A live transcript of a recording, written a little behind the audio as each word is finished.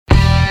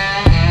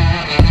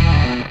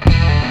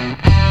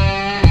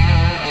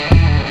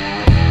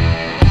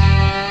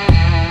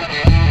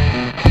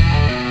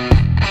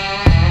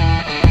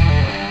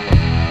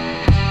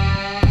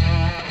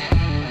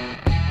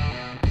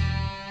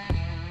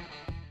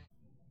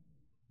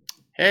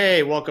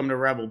Hey, welcome to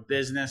Rebel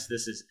Business.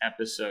 This is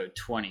episode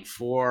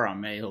 24.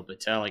 I'm Mehul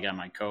Patel. I got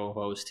my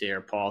co-host here,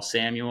 Paul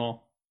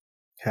Samuel.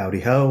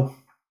 Howdy ho.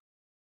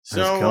 How's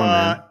it So going,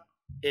 man?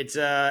 it's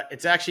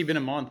actually been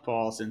a month,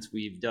 Paul, since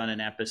we've done an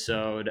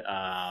episode.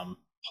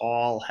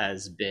 Paul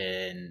has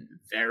been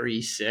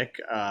very sick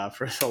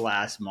for the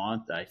last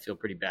month. I feel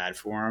pretty bad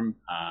for him.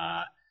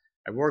 I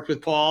worked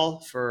with Paul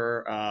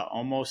for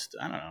almost,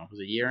 I don't know, it was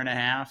a year and a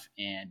half,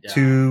 and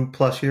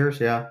 2+ years,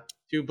 yeah.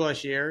 2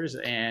 plus years,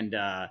 and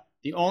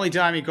the only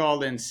time he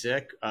called in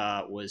sick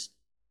was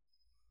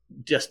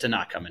just to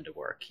not come into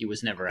work. He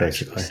was never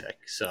actually Basically. sick.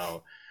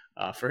 So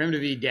for him to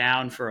be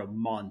down for a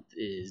month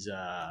is,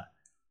 I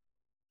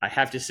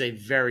have to say,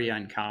 very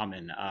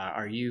uncommon.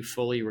 Are you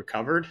fully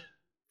recovered?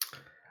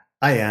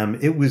 I am.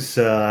 It was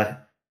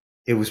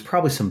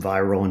probably some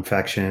viral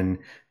infection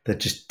that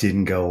just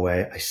didn't go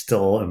away. I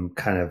still am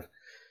kind of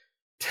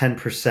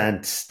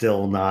 10%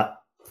 still not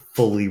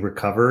fully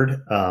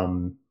recovered.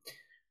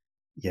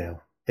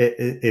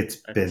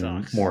 It's That been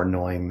sucks. more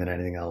annoying than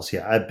anything else.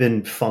 Yeah, I've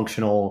been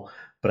functional,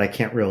 but I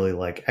can't really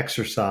like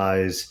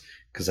exercise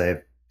because I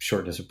have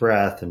shortness of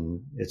breath,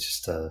 and it's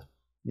just That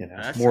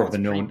more of sounds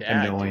an pretty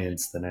bad, dude.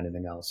 annoyance than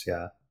anything else.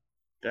 Yeah.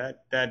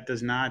 That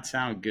does not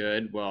sound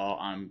good. Well,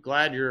 I'm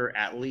glad you're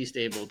at least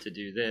able to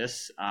do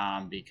this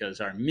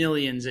because our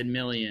millions and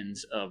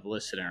millions of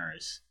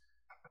listeners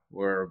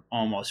were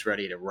almost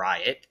ready to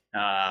riot.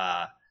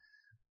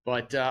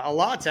 But a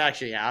lot's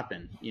actually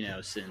happened,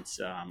 since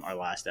our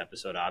last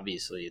episode.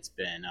 Obviously, it's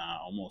been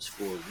almost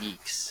 4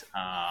 weeks.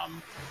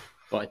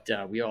 But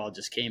we all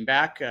just came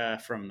back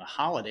from the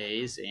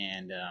holidays,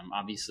 and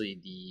obviously,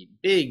 the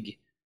big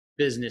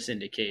business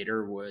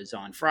indicator was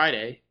on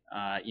Friday.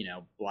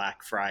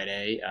 Black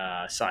Friday,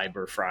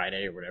 Cyber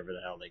Friday, or whatever the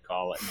hell they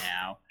call it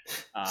now.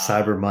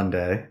 Cyber Um,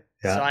 Monday.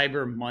 Yeah.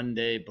 Cyber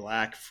Monday,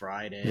 Black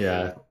Friday.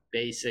 Yeah.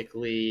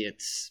 Basically,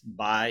 it's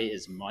buy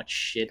as much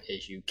shit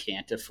as you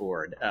can't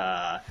afford.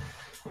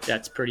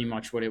 That's pretty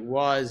much what it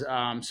was.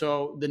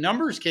 So the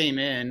numbers came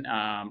in.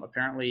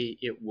 Apparently,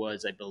 it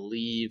was, I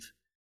believe,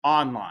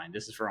 online.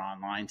 This is for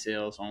online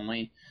sales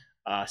only.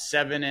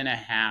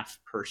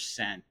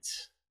 7.5%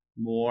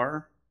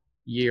 more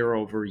year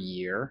over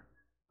year,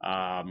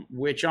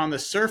 which on the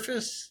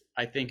surface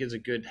I think is a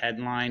good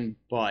headline,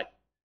 but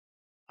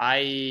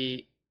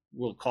I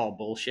will call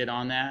bullshit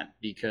on that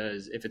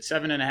because if it's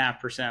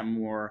 7.5%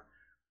 more,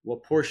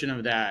 what portion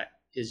of that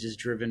is just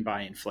driven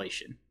by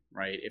inflation,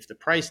 right? If the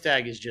price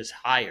tag is just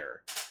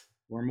higher,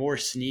 were more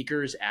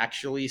sneakers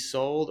actually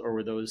sold,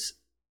 or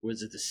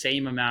was it the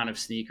same amount of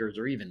sneakers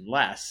or even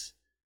less,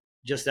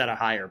 just at a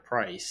higher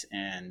price?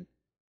 And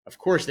of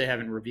course, they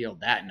haven't revealed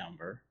that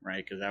number,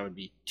 right? Because that would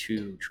be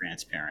too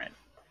transparent.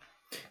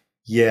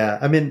 Yeah.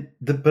 I mean,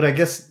 but I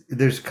guess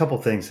there's a couple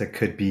things that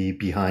could be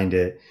behind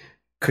it.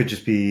 Could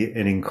just be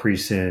an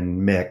increase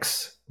in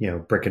mix,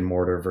 brick and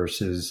mortar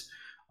versus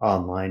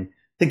online.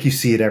 I think you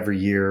see it every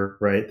year,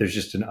 right? There's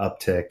just an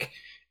uptick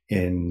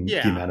in the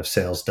Yeah, amount of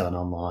sales done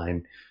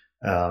online.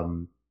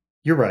 Um,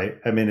 you're right.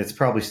 I mean, it's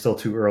probably still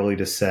too early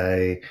to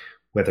say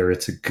whether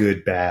it's a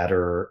good, bad,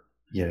 or,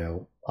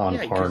 on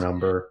yeah, par because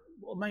number.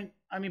 well,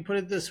 I mean, put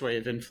it this way: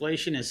 if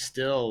inflation is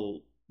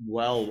still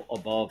well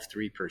above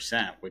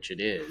 3%, which it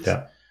is,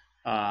 Yeah.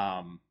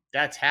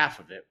 that's half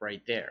of it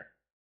right there,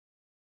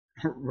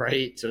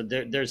 right? So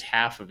there's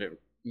half of it,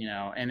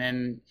 and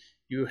then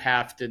you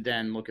have to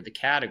then look at the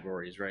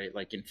categories, right?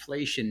 Like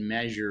inflation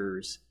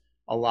measures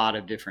a lot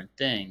of different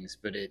things,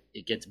 but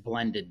it gets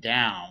blended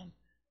down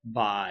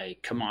by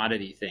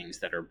commodity things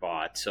that are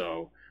bought.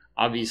 So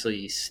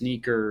obviously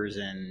sneakers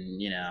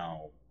and,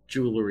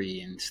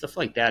 jewelry and stuff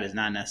like that is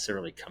not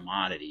necessarily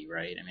commodity,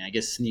 right? I mean, I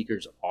guess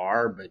sneakers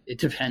are, but it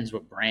depends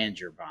what brand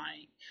you're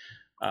buying.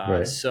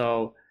 Right.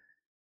 So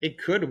it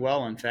could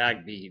well, in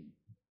fact, be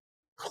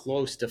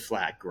close to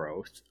flat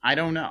growth. I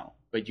don't know,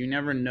 but you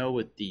never know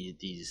with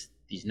these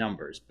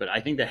numbers. But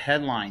I think the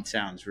headline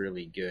sounds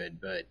really good,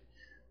 but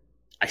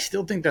I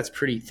still think that's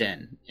pretty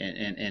thin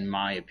in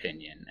my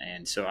opinion.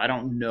 And so I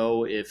don't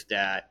know if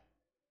that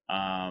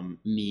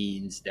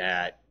means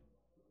that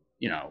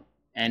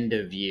end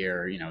of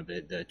year,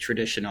 the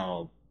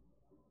traditional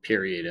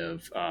period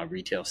of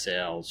retail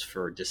sales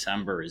for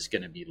December is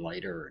going to be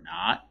lighter or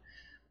not.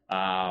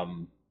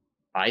 Um,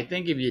 I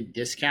think if you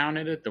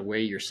discounted it the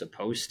way you're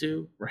supposed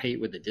to, right,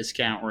 with the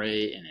discount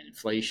rate and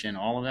inflation,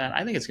 all of that,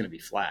 I think it's going to be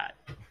flat.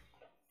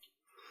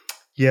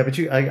 Yeah, but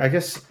I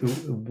guess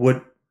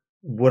what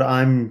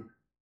I'm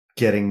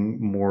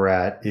getting more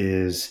at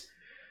is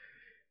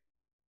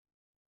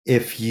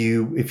if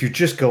you're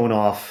just going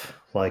off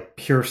like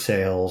pure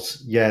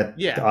sales, yeah,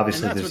 Yeah, and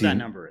obviously that's there's what that the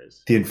number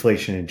is. the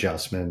inflation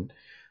adjustment.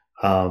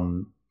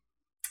 Um,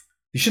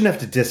 you shouldn't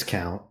have to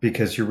discount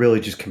because you're really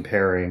just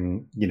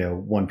comparing,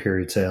 one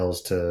period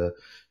sales to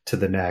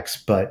the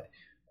next. But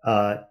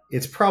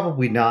it's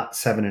probably not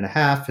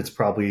 7.5. It's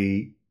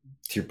probably,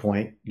 to your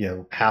point,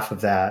 half of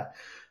that.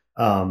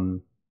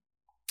 Um,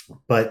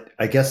 but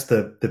I guess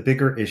the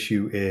bigger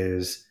issue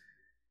is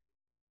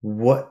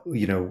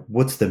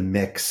what's the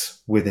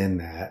mix within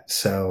that.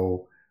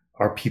 So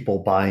Are people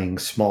buying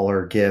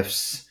smaller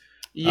gifts?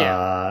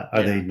 Yeah,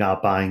 Are they yeah,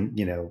 not buying,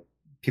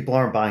 people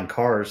aren't buying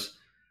cars.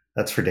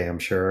 That's for damn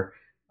sure.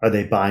 Are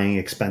they buying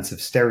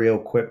expensive stereo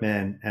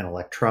equipment and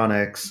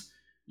electronics?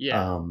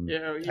 yeah.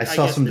 Yeah, I I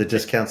saw guess some of the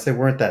discounts. They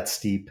weren't that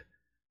steep.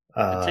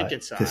 the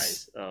ticket This,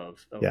 size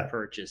of a yeah,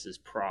 purchase is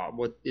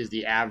what is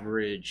the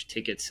average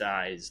ticket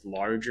size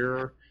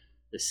larger,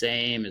 the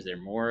same? Is there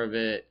more of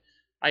it?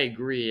 I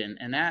agree,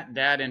 and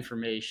that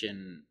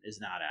information is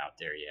not out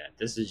there yet.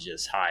 This is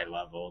just high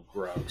level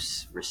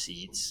gross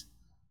receipts.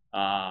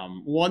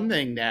 One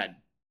thing that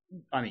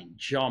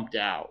jumped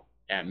out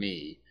at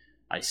me,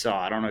 I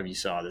don't know if you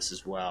saw this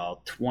as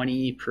well,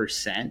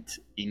 20%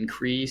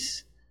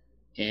 increase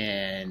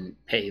in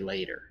pay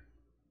later.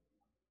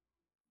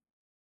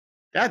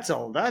 That's a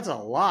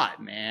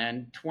lot,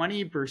 man.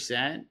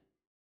 20%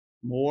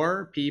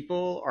 more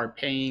people are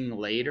paying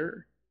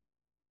later.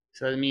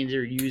 So that means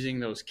they're using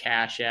those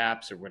cash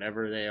apps or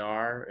whatever they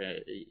are.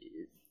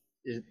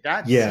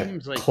 That yeah,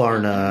 seems like a huge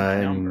Klarna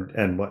and number.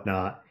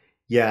 whatnot.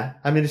 Yeah,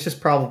 I mean, it's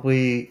just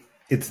probably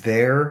it's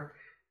there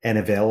and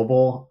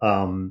available.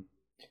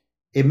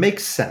 It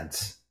makes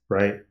sense,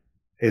 right?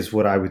 Is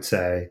what I would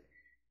say.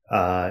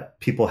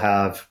 People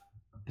have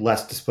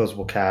less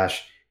disposable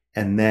cash,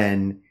 and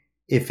then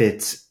if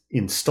it's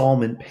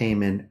installment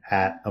payment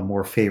at a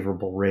more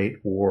favorable rate,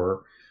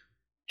 or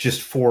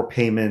just four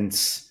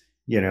payments,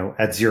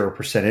 at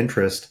 0%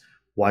 interest,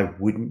 why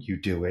wouldn't you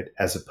do it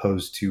as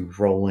opposed to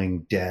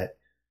rolling debt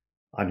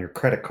on your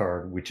credit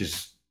card, which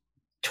is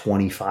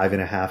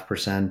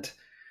 25.5%,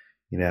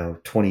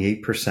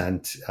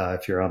 28%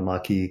 if you're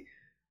unlucky.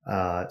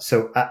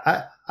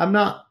 I'm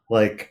not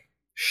like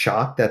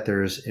shocked that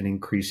there's an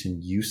increase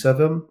in use of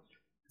them.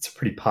 It's a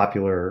pretty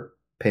popular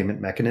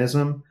payment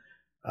mechanism.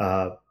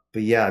 Uh,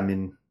 but yeah, I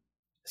mean,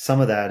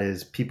 some of that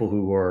is people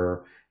who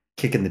are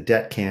kicking the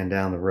debt can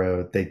down the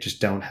road. They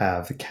just don't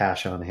have the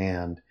cash on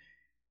hand,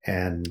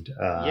 and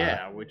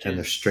Yeah, which they're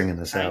is stringing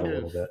this out a kind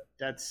little of bit.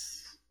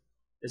 that's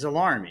is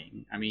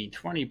alarming.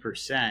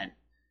 20%.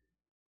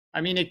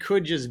 It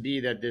could just be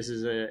that this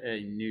is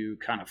a new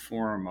kind of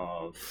form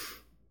of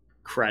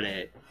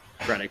credit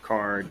credit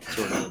card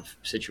sort of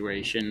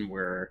situation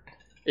where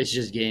it's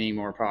just gaining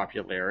more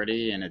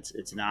popularity, and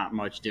it's not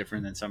much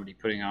different than somebody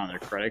putting on their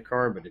credit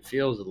card, but it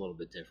feels a little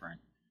bit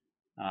different.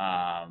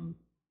 Um,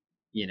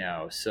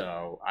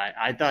 so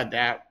I thought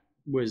that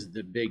was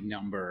the big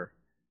number,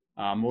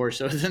 more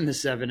so than the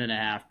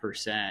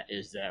 7.5%,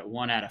 is that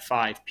 1 out of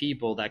 5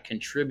 people that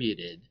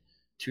contributed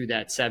to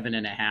that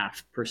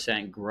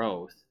 7.5%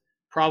 growth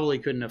probably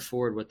couldn't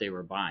afford what they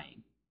were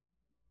buying.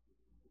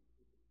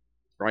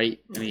 Right?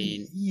 To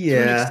an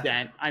Yeah,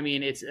 extent.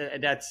 It's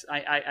that's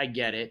I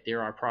get it.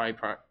 There are probably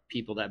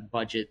people that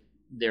budget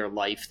their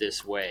life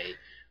this way,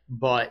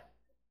 but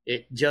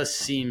it just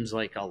seems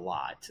like a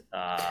lot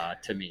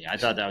to me. I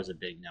thought that was a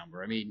big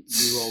number.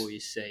 You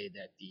always say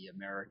that the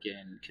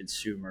American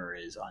consumer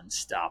is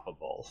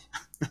unstoppable.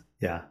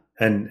 yeah,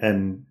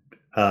 and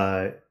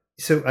uh,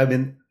 so I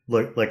mean,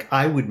 look, like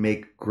I would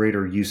make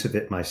greater use of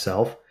it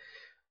myself.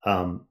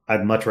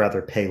 I'd much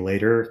rather pay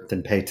later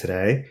than pay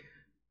today.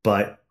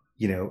 But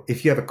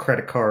if you have a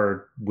credit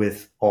card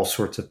with all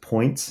sorts of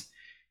points,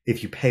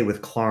 if you pay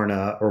with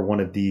Klarna or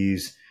one of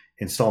these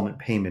installment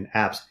payment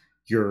apps,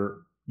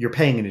 you're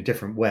paying in a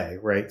different way,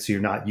 right? So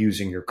you're not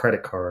using your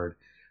credit card,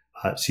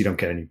 so you don't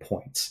get any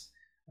points.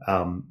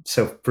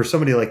 So for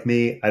somebody like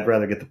me, I'd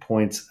rather get the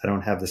points. I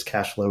don't have this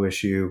cash flow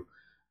issue.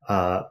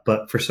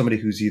 But for somebody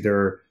who's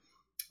either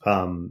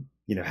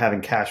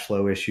having cash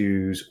flow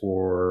issues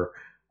or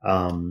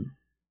um,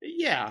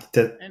 Yeah,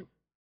 that, and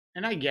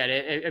and I get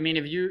it.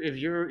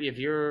 If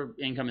your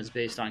income is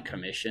based on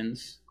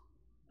commissions,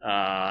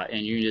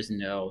 and you just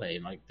know, hey,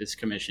 like this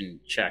commission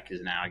check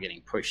is now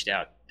getting pushed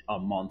out a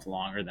month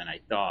longer than I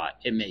thought.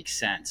 It makes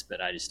sense,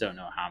 but I just don't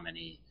know how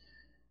many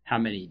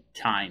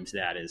times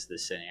that is the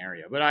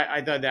scenario. But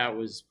I thought that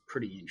was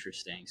pretty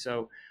interesting.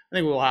 So I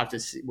think we'll have to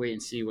wait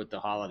and see what the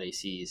holiday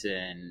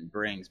season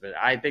brings. But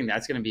I think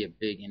that's going to be a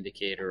big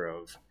indicator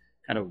of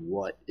kind of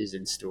what is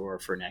in store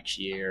for next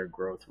year,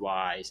 growth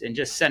wise, and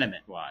just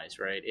sentiment wise,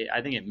 right? I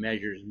think it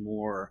measures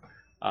more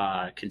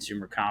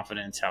consumer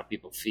confidence, how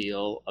people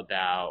feel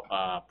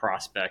about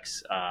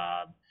prospects,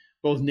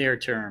 both near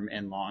term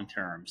and long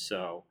term.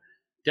 So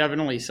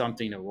definitely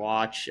something to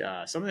watch.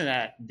 Something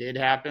that did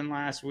happen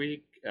last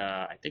week,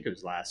 I think it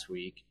was last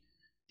week.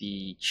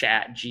 The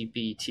Chat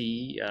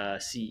GPT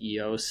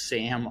CEO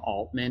Sam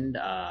Altman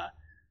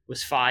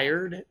was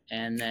fired,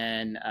 and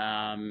then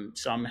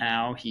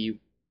somehow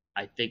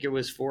I think it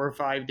was 4 or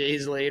 5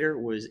 days later,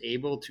 was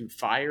able to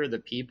fire the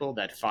people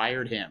that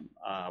fired him,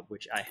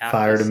 which I have to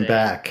fired him say,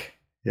 back.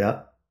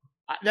 Yeah,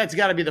 that's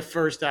got to be the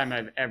first time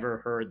I've ever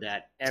heard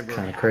that it's ever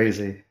kind of happening.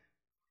 crazy.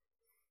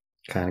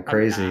 Kind of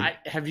crazy.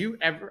 Have you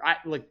ever,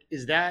 like,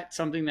 is that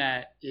something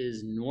that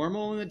is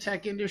normal in the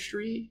tech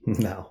industry?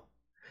 No,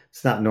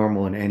 it's not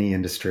normal in any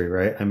industry,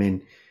 right? I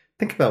mean,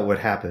 think about what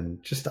happened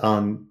just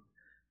on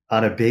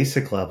a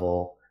basic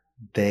level.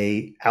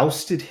 They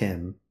ousted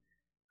him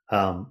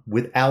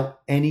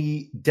without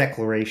any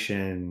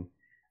declaration,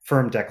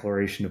 firm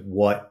declaration of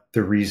what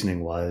the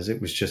reasoning was.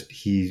 It was just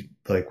he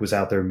like was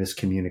out there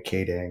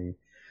miscommunicating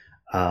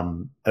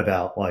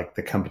about like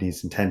the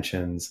company's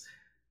intentions.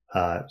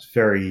 It's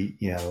very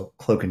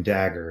cloak and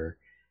dagger,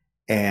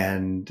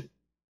 and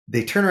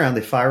they turn around,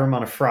 they fire him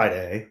on a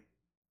Friday,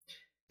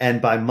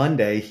 and by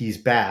Monday he's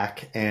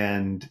back,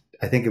 and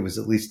I think it was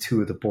at least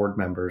two of the board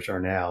members are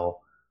now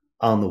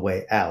on the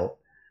way out.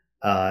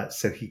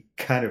 So he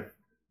kind of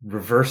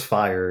reverse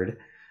fired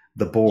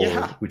the board,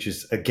 Yeah. which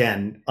is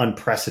again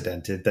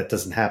unprecedented. That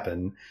doesn't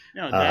happen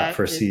No, that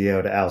for a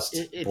CEO to oust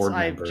it's board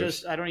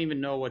members. I don't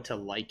even know what to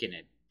liken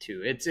it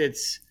to.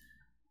 It's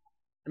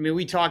I mean,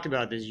 we talked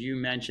about this. You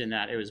mentioned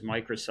that it was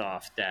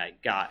Microsoft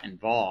that got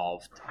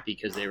involved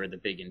because they were the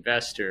big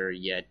investor,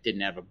 yet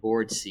didn't have a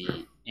board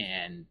seat,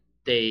 and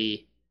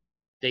they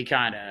they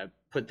kind of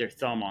put their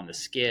thumb on the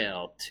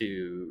scale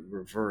to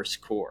reverse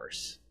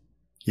course,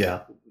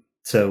 Yeah. which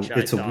So I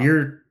it's a thought,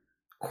 weird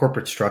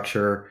corporate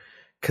structure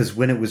because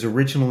when it was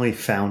originally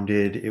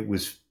founded, it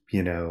was,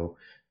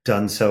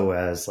 done so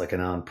as like a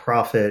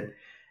nonprofit.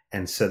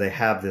 And so they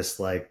have this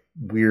like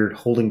weird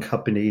holding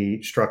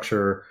company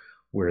structure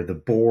where the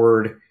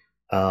board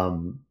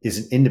is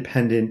an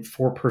independent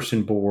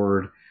four-person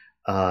board.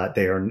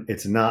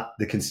 It's not,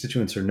 the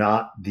constituents are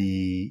not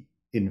the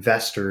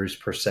investors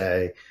per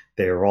se.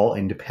 They are all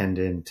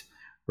independent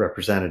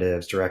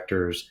representatives,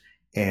 directors,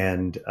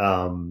 and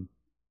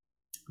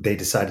they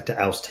decided to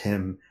oust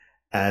him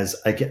as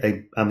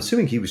I'm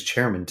assuming he was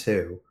chairman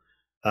too,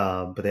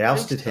 but they I think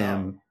ousted so.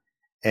 him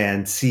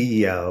and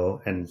CEO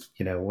and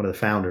one of the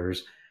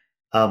founders.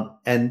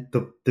 And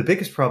the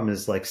biggest problem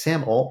is like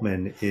Sam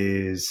Altman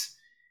is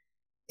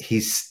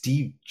he's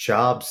Steve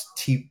Jobs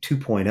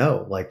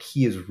 2.0. Like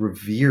he is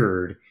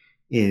revered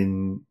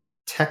in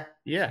tech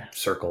Yeah,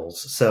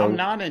 circles. I'm So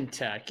not in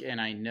tech,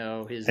 and I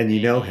know his and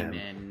you know name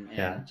him,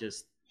 yeah, and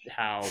just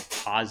how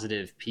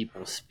positive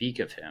people speak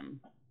of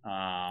him,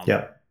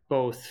 yeah,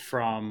 both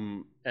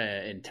from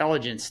an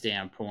intelligence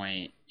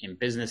standpoint and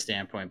business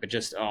standpoint, but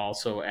just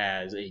also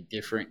as a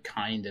different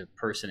kind of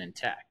person in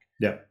tech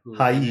yeah, who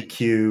high isn't.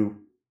 EQ,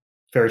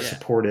 very Yeah,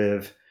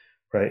 supportive,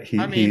 right? I He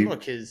mean, he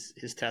look, his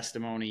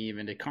testimony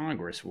even to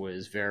Congress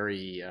was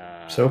very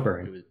it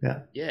sobering, was yeah,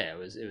 yeah, it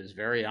was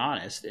very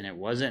honest, and it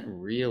wasn't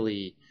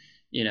really,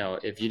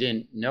 if you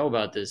didn't know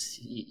about this,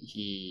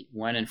 he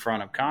went in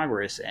front of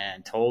Congress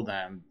and told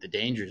them the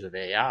dangers of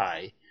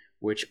AI,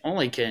 which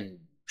only can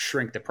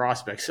shrink the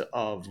prospects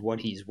of what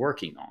he's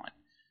working on.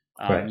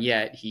 right,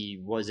 Yet he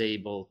was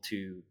able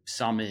to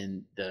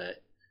summon the,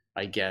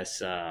 I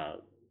guess,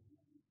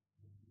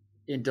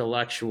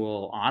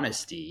 intellectual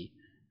honesty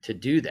to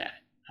do that.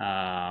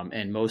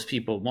 And most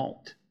people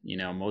won't.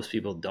 Most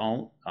people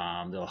don't.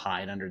 They'll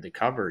hide under the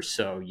covers.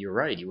 So you're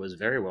right. He was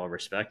very well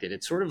respected.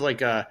 It's sort of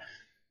like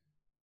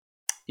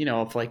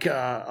if like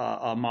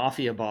a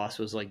mafia boss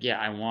was like, yeah,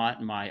 I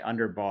want my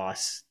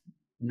underboss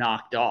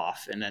knocked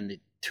off. And then the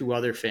two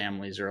other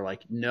families are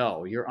like,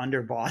 no, your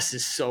underboss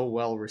is so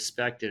well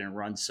respected and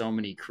runs so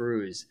many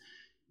crews,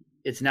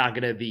 it's not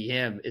going to be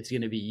him. It's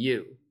going to be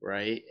you,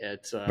 right?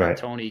 It's right.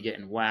 Tony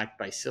getting whacked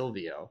by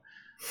Silvio.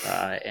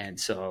 And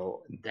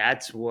so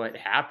that's what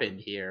happened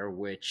here,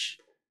 which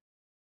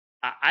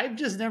I've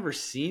just never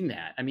seen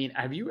that. I mean,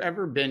 have you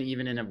ever been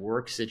even in a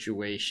work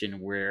situation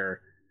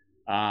where,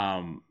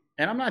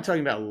 and I'm not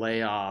talking about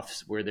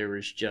layoffs where there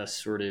was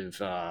just sort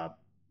of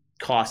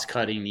cost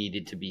cutting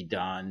needed to be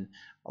done.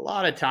 A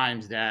lot of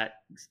times that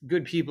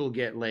good people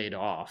get laid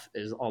off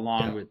is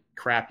along Yeah. with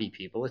crappy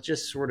people. It's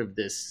just sort of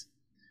this,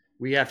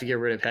 we have to get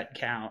rid of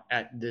headcount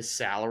at this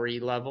salary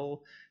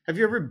level. Have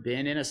you ever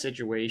been in a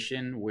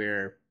situation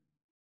where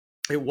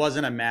it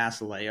wasn't a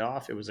mass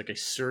layoff? It was like a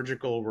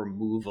surgical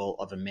removal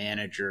of a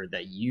manager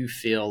that you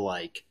feel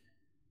like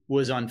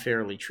was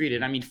unfairly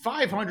treated. I mean,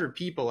 500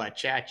 people at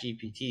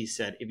ChatGPT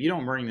said, if you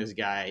don't bring this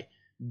guy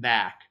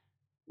back,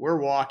 we're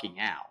walking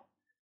out.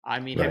 I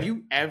mean, have Right.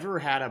 you ever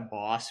had a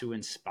boss who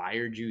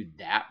inspired you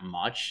that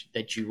much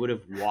that you would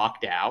have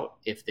walked out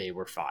if they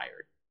were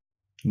fired?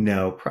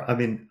 No, I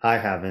mean, I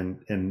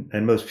haven't,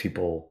 and most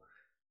people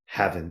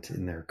haven't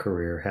in their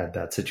career had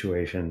that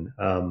situation.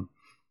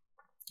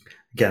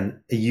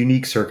 Again, a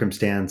unique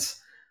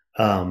circumstance.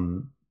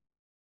 Um,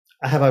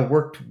 have I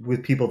worked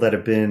with people that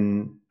have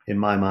been, in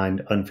my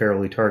mind,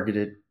 unfairly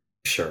targeted?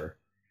 Sure.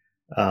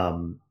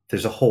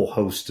 There's a whole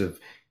host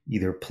of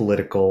either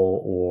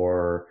political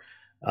or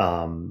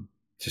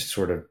just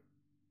sort of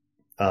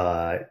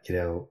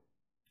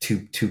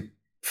too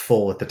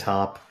full at the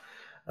top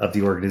of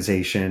the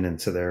organization,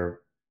 and so they're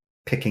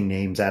picking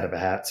names out of a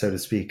hat, so to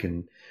speak,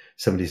 and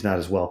somebody's not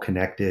as well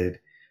connected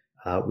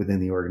within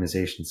the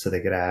organization, so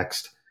they get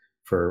axed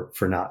for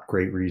not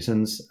great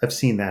reasons. I've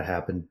seen that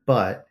happen,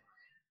 but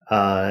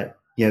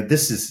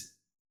this is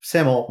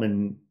Sam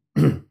Altman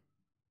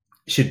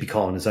should be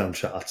calling his own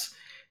shots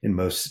in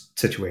most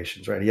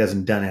situations, right? He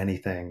hasn't done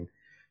anything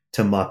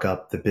to muck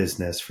up the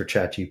business for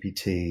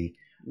ChatGPT,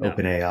 No.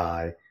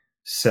 OpenAI.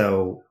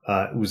 So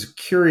it was a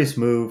curious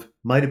move.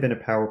 Might have been a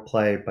power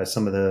play by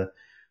some of the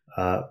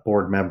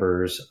board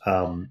members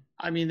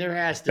I mean, there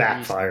has to be,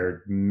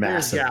 backfired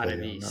there's got to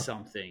massively be on them.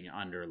 something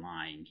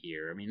underlying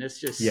here. I mean, this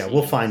just Yeah,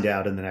 we'll find seems,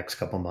 out in the next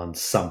couple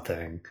months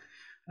something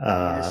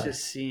I mean, this uh,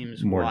 just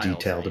seems more wild to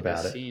detailed me. This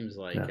about it. seems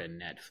like Yeah. a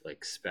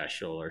Netflix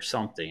special or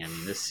something. I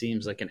mean, this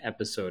seems like an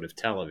episode of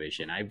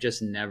television. I've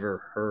just never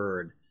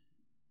heard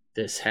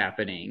this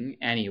happening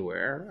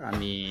anywhere. I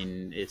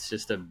mean, it's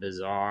just a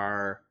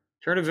bizarre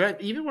turn of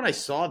event. Even when I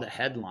saw the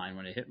headline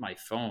when it hit my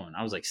phone,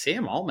 I was like,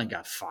 Sam Altman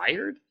got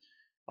fired?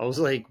 I was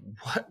like,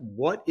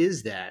 what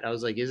is that? I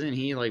was like, isn't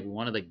he like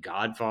one of the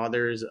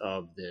godfathers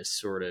of this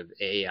sort of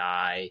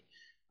AI,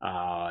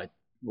 uh,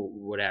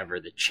 whatever,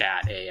 the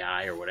chat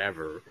AI or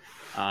whatever,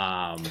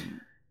 um,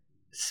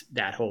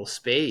 that whole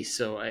space.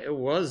 So it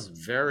was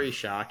very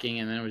shocking.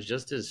 And then it was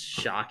just as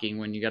shocking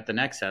when you got the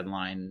next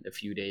headline a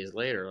few days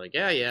later, like,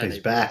 yeah, He's they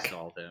board back.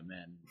 stalled him,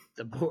 and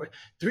the board,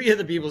 three of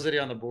the people sitting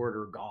on the board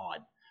are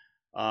gone.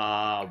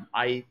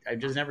 I've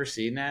just never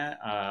seen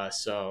that.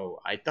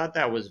 So I thought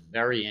that was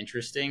very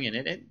interesting, and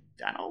it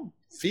I don't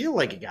feel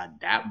like it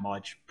got that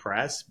much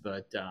press,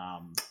 but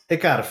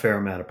It got a fair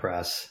amount of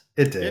press.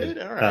 It did did.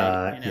 it? All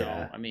right.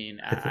 Yeah. I mean,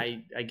 I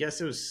th- I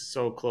guess it was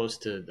so close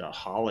to the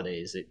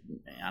holidays.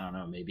 I don't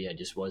know. Maybe I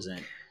just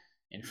wasn't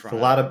in front of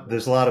the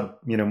there's a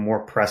lot board. of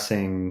more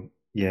pressing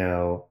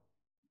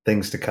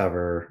things to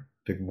cover.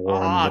 Big war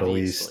in the Middle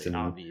East, and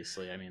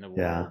Obviously. I mean, the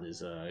yeah, world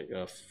is a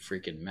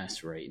freaking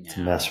mess right it's a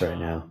mess now. right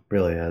now.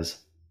 Really is.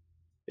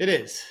 It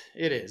is.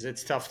 It is.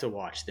 It's tough to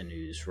watch the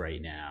news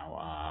right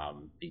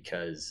now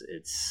because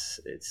it's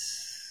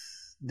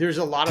there's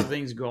a lot of Did,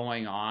 things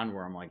going on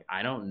where I'm like,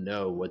 I don't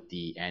know what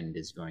the end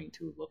is going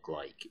to look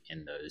like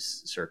in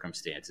those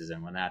circumstances,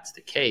 and when that's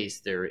the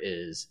case, there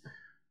is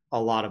a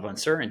lot of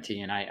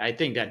uncertainty, and I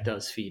think that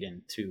does feed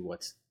into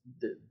what's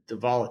the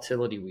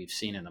volatility we've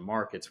seen in the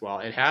markets. While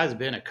it has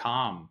been a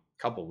calm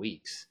couple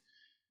weeks,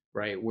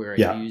 right, where a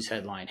yeah, news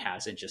headline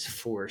hasn't just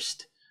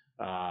forced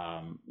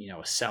a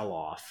sell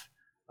off.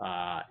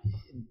 Uh,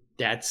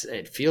 that's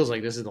it feels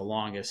like this is the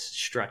longest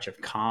stretch of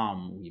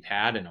calm we've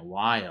had in a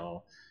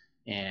while,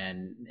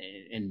 and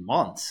in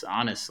months,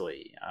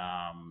 honestly.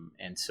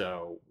 And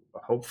so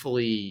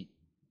hopefully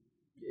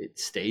it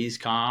stays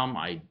calm.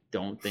 I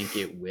don't think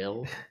it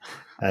will.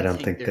 I I don't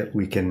think think that there's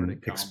we more to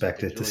can come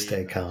expect it to potentially in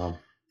stay the calm.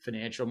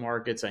 financial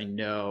markets. I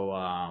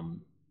know,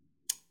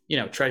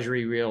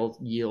 Treasury real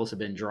yields have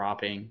been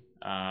dropping.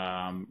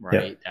 Yep.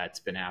 Right, that's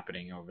been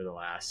happening over the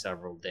last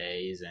several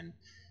days, and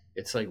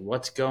it's like,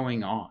 what's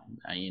going on?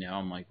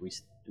 I'm like,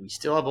 we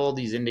still have all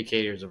these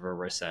indicators of a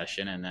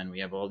recession, and then we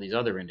have all these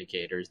other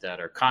indicators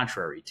that are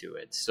contrary to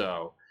it.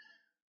 So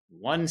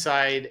one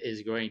side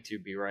is going to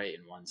be right,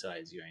 and one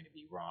side is going to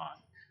be wrong.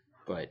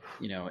 But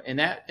in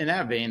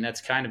that vein,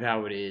 that's kind of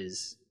how it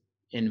is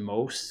in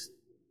most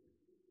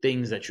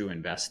things that you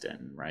invest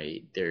in,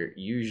 right? They're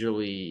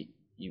usually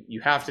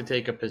you have to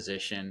take a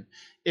position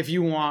if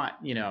you want,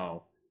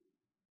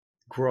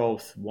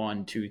 growth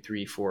 1, 2,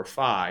 3, 4,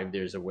 5.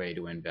 There's a way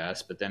to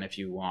invest, but then if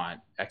you want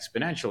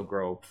exponential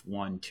growth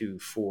 1, 2,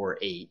 4,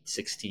 8,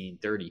 16,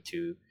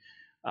 32,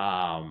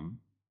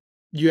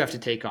 you have to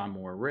take on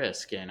more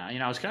risk. And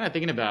I was kind of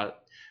thinking about,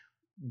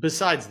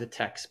 besides the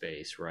tech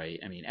space, right?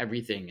 I mean,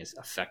 everything is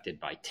affected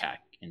by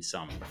tech in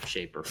some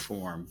shape or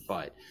form,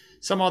 but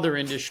some other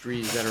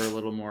industries that are a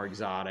little more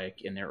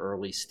exotic in their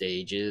early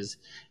stages.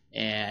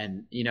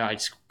 And, I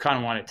just kind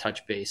of want to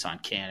touch base on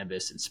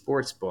cannabis and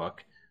sportsbook,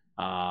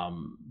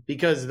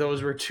 because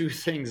those were two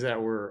things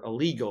that were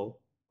illegal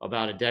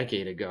about a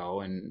decade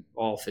ago in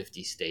all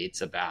 50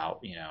 states,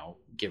 about,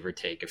 give or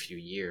take a few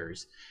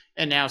years.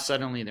 And now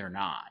suddenly they're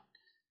not.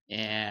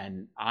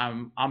 And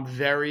I'm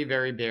very,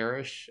 very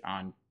bearish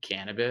on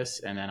cannabis,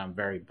 and then I'm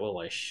very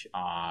bullish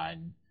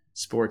on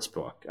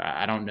sportsbook.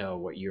 I don't know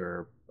what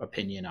your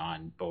opinion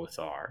on both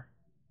are.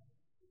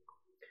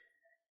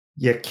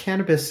 Yeah,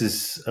 cannabis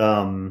is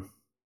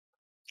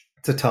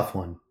it's a tough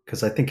one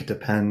because I think it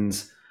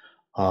depends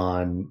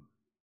on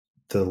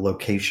the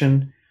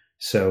location.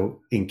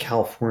 So in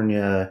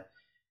California,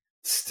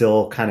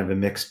 still kind of a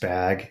mixed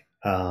bag.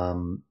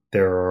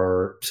 There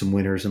are some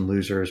winners and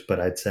losers, but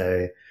I'd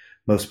say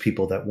most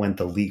people that went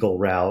the legal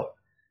route,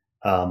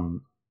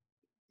 um,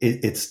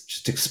 it's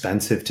just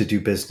expensive to do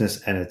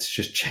business, and it's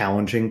just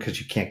challenging because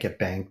you can't get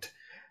banked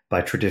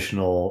by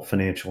traditional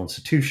financial Yeah,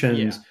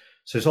 institutions.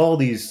 So there's all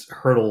these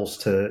hurdles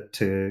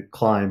to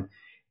climb,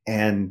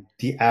 and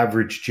the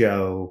average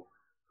Joe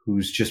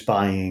who's just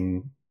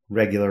buying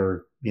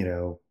regular,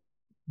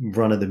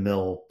 run of the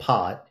mill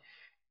pot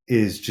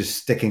is just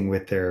sticking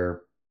with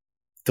their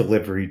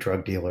delivery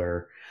drug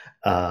dealer,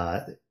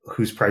 uh,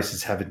 whose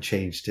prices haven't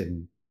changed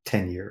in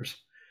 10 years.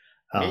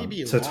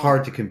 maybe So it's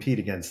hard to longer. compete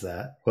against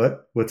that.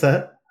 What's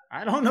that?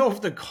 I don't know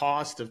if the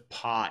cost of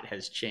pot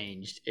has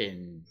changed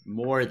in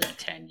more than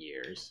 10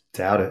 years.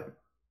 Doubt it.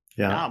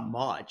 Yeah. Not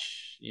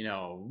much,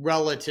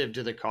 relative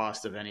to the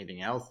cost of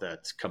anything else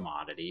that's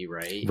commodity,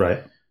 right?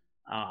 Right.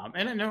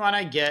 And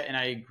I get and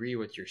I agree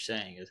with you're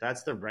saying, is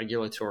that's the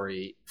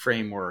regulatory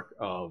framework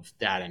of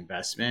that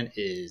investment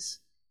is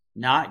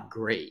not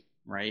great.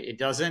 right? It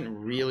doesn't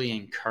really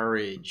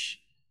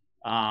encourage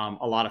a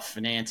lot of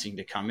financing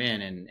to come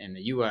in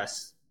the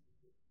U.S.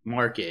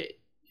 market.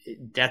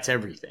 That's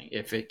everything.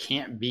 If it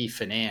can't be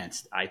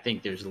financed, I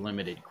think there's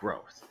limited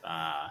growth.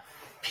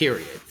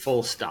 Period.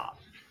 Full stop.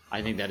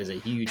 I think that is a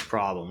huge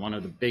problem. One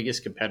of the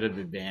biggest competitive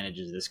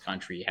advantages this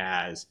country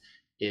has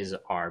is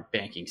our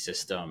banking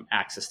system,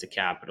 access to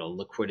capital,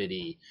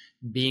 liquidity,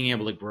 being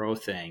able to grow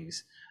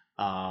things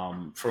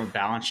from a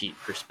balance sheet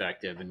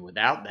perspective. And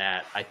without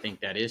that, I think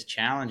that is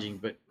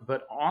challenging.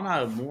 But on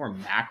a more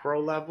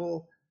macro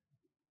level,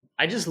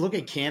 I just look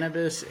at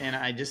cannabis and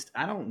I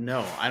don't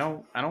know. I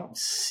don't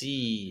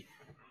see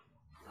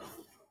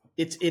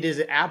it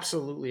is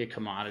absolutely a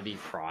commodity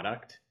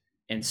product.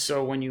 And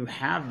so when you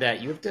have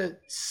that, you have to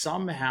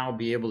somehow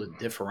be able to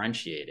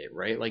differentiate it,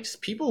 right? Like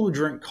people who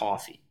drink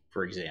coffee,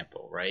 for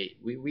example, right?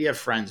 We have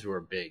friends who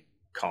are big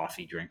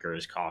coffee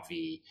drinkers,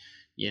 coffee,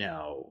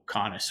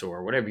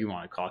 connoisseur, whatever you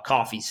want to call it,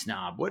 coffee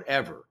snob,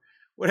 whatever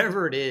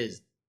it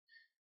is,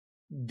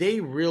 they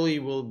really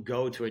will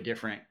go to a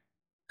different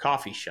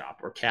coffee shop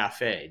or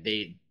cafe.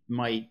 They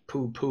might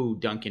poo poo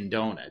Dunkin'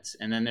 Donuts.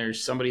 And then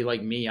there's somebody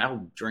like me,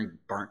 I'll drink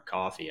burnt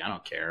coffee. I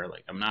don't care.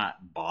 Like, I'm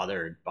not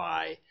bothered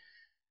by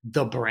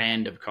the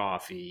brand of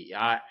coffee.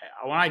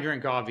 When I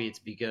drink coffee, it's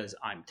because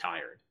I'm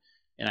tired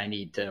and I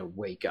need to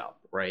wake up,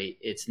 right?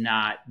 It's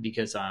not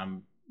because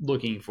I'm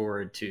looking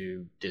forward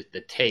to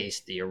the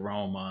taste, the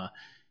aroma,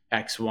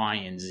 X, Y,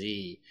 and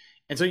Z.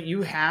 And so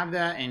you have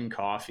that in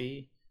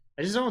coffee.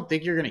 I just don't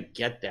think you're going to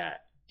get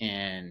that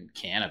in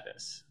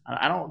cannabis.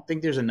 I don't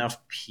think there's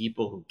enough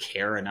people who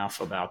care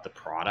enough about the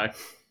product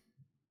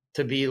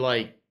to be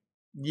like,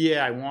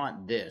 yeah, I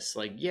want this.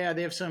 Like, yeah,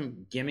 they have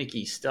some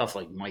gimmicky stuff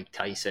like Mike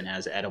Tyson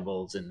has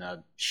edibles in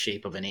the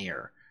shape of an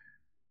ear,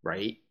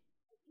 right?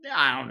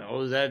 I don't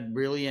know. Is that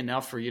really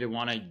enough for you to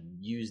want to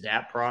use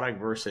that product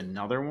versus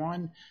another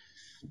one?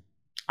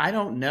 I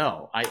don't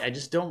know. I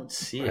just don't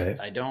see it.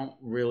 Right. I don't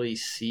really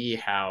see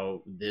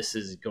how this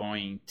is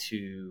going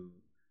to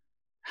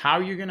how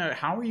are you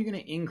gonna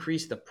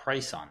increase the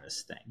price on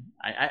this thing?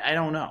 I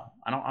don't know.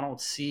 I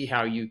don't see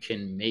how you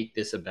can make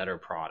this a better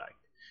product.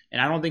 And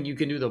I don't think you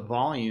can do the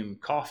volume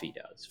coffee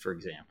does, for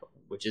example,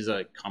 which is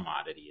a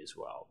commodity as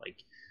well.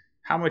 Like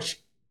how much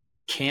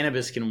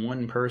cannabis can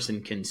one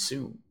person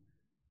consume?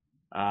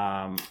 So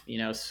I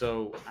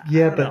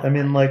Yeah, don't but know. I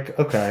mean, like,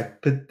 okay,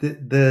 but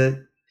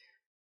the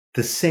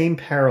same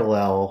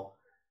parallel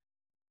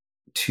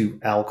to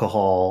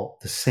alcohol,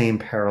 the same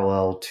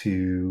parallel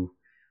to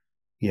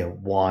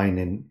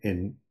wine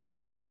in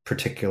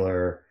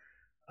particular,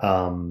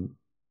 um,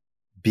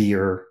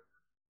 beer,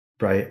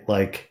 right?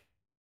 Like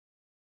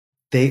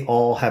they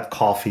all have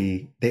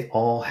coffee. They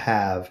all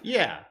have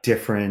Yeah,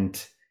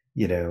 different,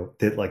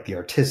 like the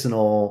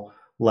artisanal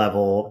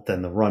level,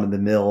 then the run of the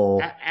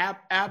mill.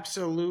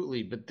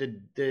 absolutely. But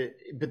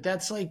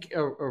that's like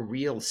a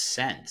real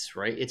sense,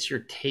 right? It's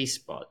your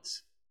taste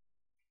buds.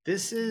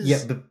 This Yeah,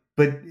 is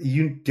but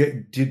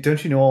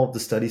don't you know all of the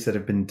studies that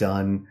have been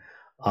done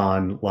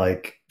on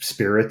like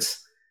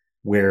spirits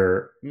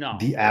where no,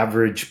 the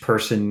average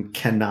person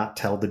cannot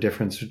tell the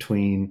difference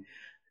between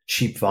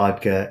cheap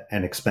vodka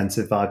and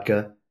expensive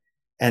vodka,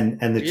 and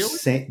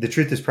really. the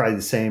truth is probably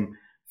the same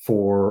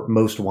for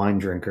most wine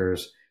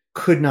drinkers.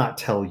 Could not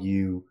tell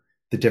you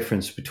the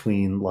difference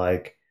between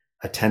like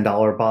a $10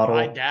 I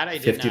bottle, that a I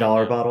did not $50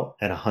 know. bottle,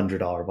 and $100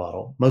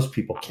 bottle. Most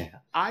people can't.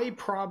 I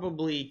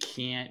probably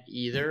can't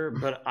either,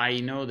 but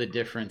I know the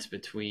difference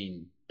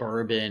between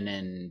bourbon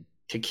and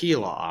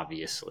tequila,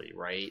 obviously,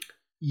 right?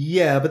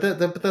 Yeah, but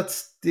but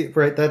that's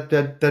right.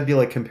 That'd be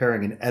like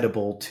comparing an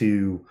edible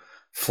to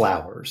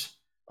flowers,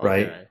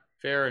 right? Okay,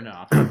 fair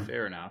enough.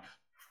 Fair enough.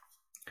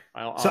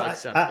 So I'll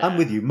accept I'm that.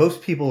 with you.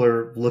 Most people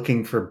are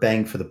looking for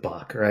bang for the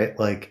buck, right?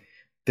 Like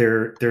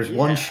there's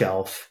one Yeah,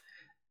 shelf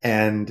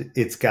and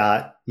it's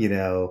got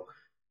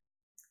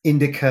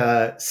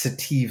indica,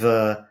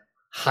 sativa,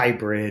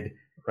 hybrid,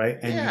 right?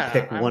 And you yeah.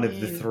 pick I one of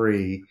the mean,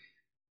 three.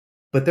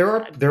 But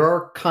there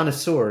are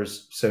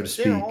connoisseurs, so to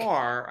there speak.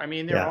 are. I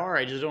mean, there Yeah, are.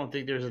 I just don't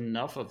think there's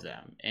enough of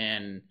them.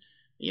 And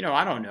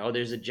I don't know.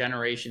 There's a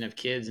generation of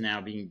kids now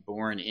being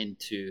born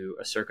into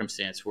a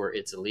circumstance where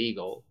it's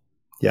illegal,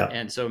 yeah,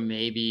 and so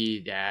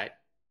maybe that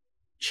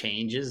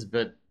changes.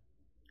 But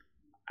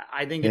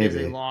I think it is a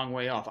maybe. long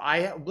way off.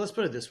 Let's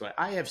put it this way: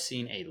 I have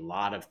seen a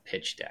lot of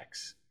pitch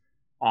decks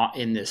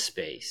in this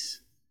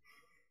space,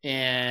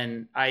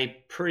 and I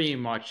pretty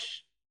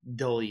much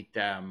delete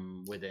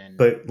them within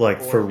But like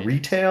for 4 minutes.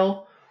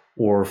 retail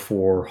or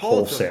for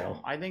Both of them.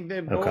 wholesale? I think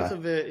that both Okay.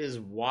 of it is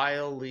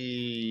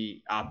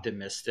wildly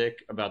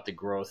optimistic about the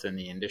growth in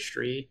the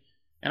industry.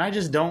 And I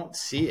just don't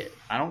see it.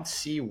 I don't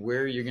see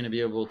where you're going to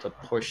be able to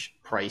push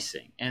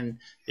pricing. And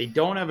they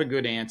don't have a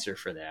good answer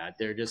for that.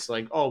 They're just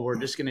like, oh, we're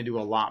just going to do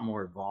a lot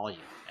more volume.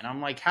 And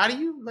I'm like, how do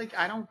you, like,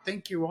 I don't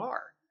think you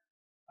are.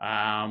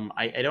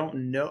 I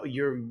don't know.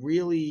 You're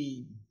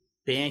really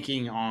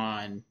banking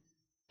on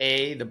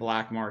the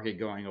black market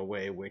going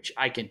away, which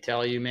I can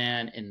tell you,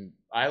 man. And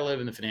I live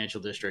in the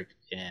financial district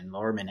in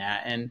Lower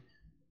Manhattan.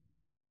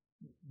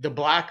 the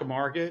black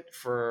market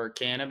for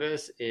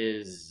cannabis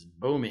is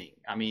booming.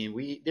 I mean,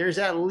 we there's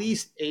at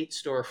least 8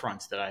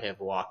 storefronts that I have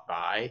walked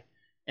by,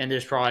 and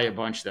there's probably a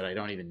bunch that I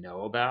don't even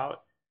know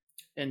about.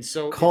 And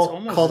so it's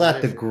almost Call as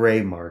that the if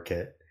gray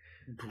market.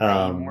 gray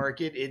Um,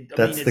 market. I mean,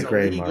 that's the it's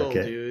gray illegal,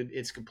 market. dude.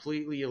 It's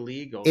completely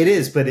illegal. It They're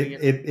is, just but putting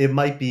it. it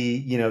might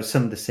be,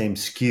 some of the same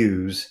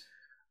SKUs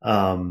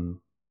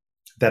um,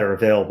 that are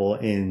available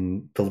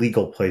in the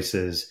legal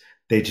places.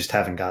 They just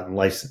haven't gotten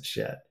licensed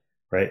yet,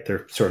 right?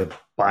 They're sort of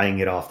buying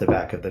it off the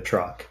back of the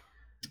truck.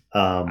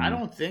 I Um,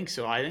 don't think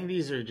so. I think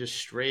these are just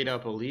straight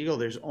up illegal.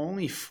 There's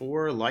only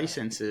 4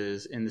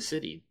 licenses in the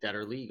city that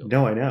are legal.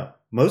 no, I know.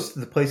 Most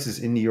of the places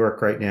in New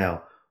York right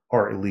now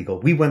are illegal.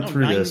 We went No,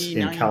 through this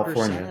in 99%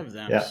 California. of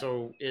them. Yeah.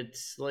 So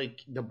it's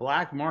like the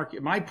black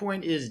market. My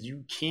point is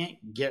you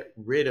can't get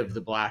rid of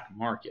the black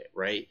market,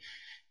 right?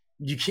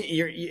 You can't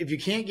if you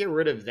can't get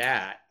rid of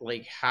that,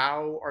 like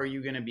how are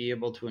you going to be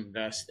able to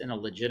invest in a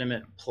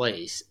legitimate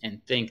place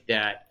and think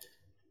that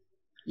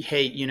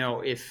hey,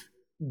 if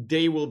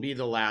they will be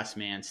the last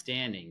man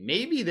standing.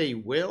 Maybe they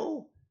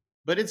will,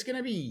 but it's going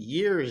to be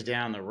years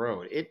down the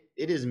road. It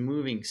is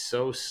moving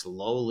so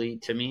slowly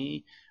to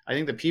me. I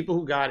think the people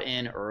who got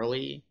in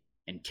early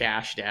and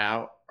cashed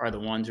out are the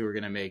ones who are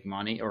going to make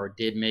money or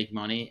did make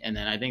money. And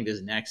then I think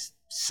this next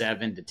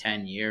 7 to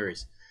 10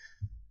 years,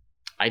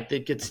 I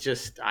think it's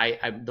just I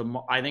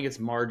think it's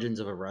margins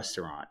of a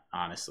restaurant.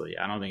 Honestly,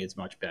 I don't think it's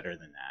much better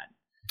than that.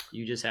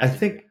 You just I have to do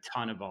think a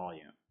ton of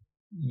volume.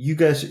 you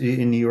guys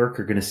in New York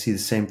are going to see the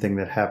same thing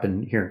that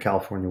happened here in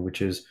California,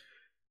 which is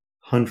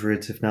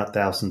hundreds, if not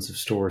thousands, of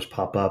stores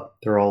pop up.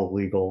 They're all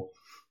illegal.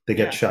 They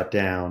get Yeah, shut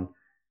down.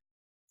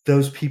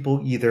 Those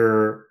people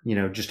either,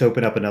 just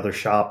open up another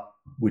shop,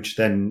 which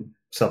then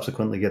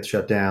subsequently gets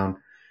shut down,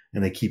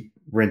 and they keep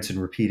rinse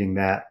and repeating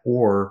that,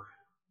 or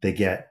they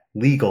get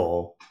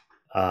legal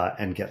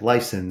and get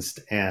licensed.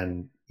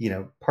 And,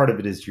 part of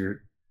it is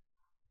your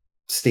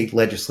state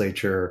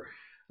legislature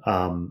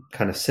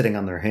kind of sitting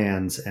on their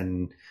hands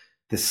and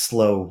this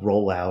slow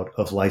rollout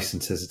of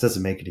licenses. It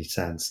doesn't make any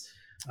sense.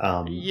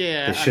 They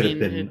Yeah, I should have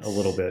mean been a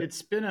little bit,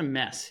 it's been a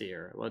mess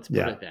here. Let's put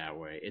yeah. it that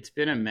way. It's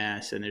been a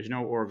mess, and there's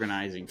no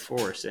organizing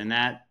force, and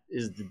that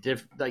is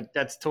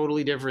that's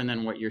totally different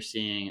than what you're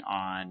seeing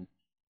on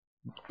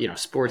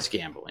sports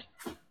gambling,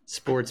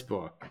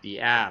 sportsbook, the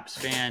apps,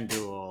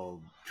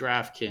 FanDuel,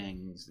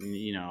 DraftKings,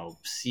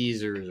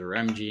 Caesars or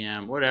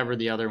MGM, whatever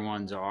the other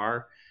ones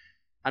are.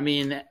 I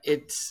mean,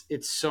 it's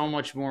so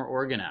much more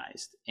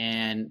organized,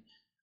 and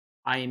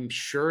I'm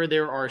sure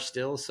there are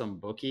still some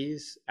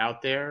bookies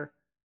out there,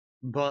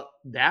 but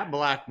that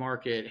black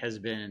market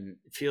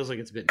feels like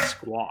it's been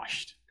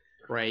squashed,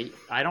 right?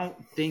 I don't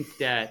think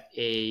that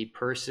a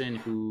person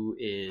who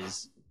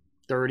is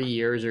 30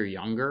 years or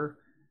younger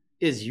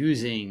is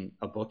using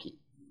a bookie.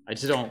 I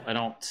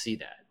don't see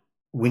that.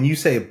 When you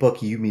say a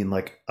bookie, you mean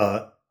like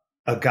a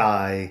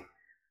guy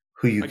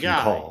who you A can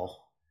guy,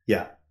 call.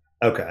 Yeah.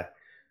 Okay.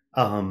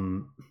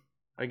 Um,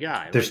 a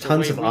guy, there's like the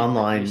tons way of we used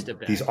online, to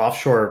these bet.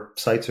 offshore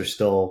sites are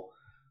still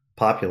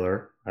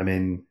popular. I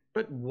mean,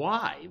 But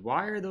why?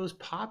 Why are those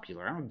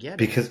popular? I don't get it.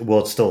 because, well,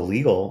 it's still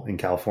legal in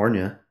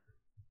California.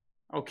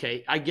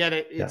 Okay, I get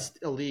it. Yeah. It's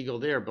illegal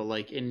there, but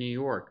like in New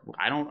York,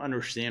 I don't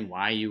understand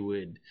why you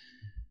would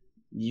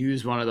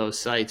use one of those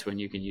sites when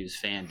you can use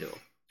FanDuel.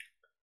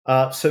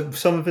 So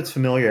some of it's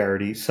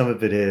familiarity, some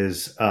of it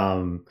is,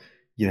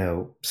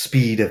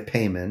 speed of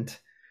payment.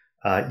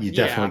 You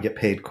definitely Yeah, get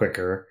paid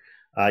quicker.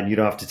 You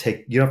don't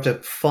have to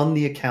fund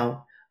the account.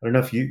 I don't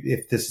know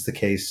if this is the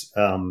case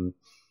in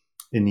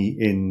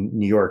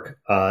New York.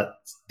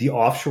 The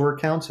offshore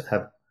accounts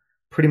have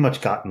pretty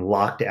much gotten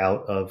locked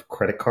out of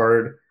credit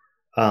card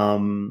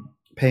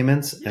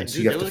payments, yeah, and so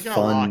dude, you have to they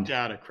got locked fund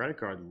out of credit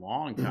card a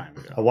long time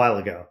a ago. while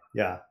ago.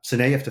 Yeah, so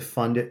now you have to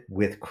fund it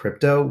with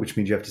crypto, which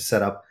means you have to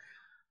set up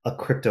a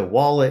crypto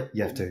wallet.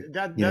 You have Well, to,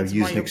 that's use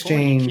my an whole point.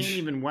 You can't exchange.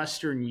 even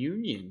Western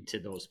Union to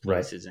those Right.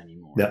 places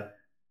anymore. Yeah.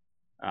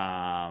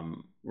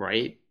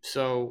 Right.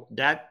 So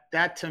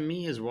that to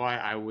me is why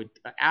I would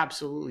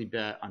absolutely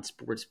bet on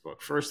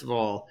sportsbook. First of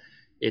all,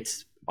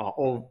 it's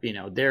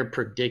they're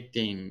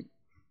predicting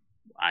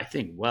I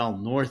think well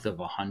north of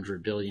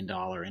 $100 billion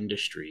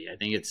industry. I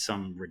think it's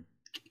some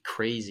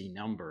crazy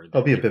number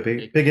It'll that be a they're big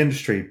predicting.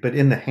 industry, but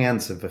in the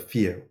hands of a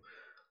few.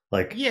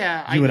 Like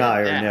Yeah, I you and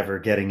I get are that. never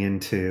getting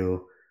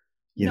into,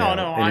 No, an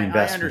I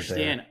investment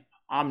there. understand.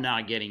 I'm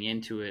not getting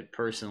into it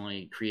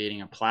personally,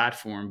 creating a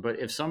platform. But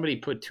if somebody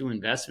put two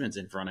investments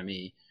in front of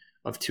me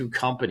of two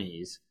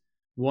companies,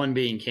 one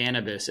being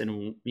cannabis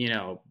and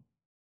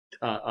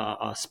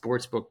a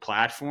sports book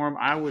platform,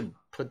 I would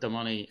put the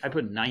money. I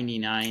put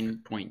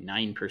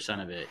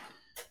 99.9% of it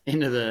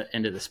into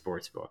the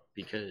sports book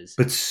because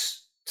But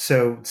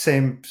so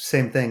same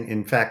thing.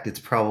 In fact, it's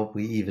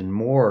probably even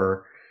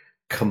more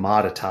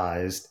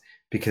commoditized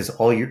because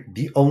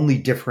the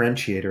only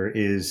differentiator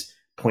is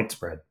point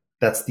spread.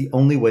 That's the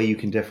only way you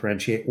can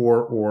differentiate,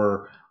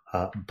 or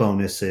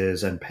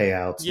bonuses and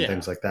payouts and yeah,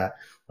 things like that.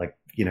 like,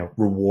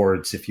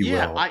 rewards, if you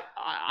Yeah, will.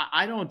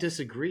 I don't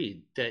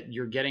disagree that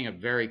you're getting a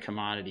very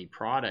commodity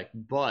product,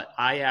 but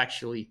I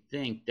actually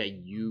think that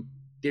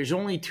there's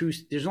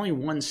only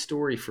one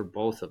story for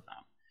both of them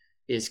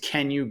is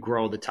can you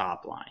grow the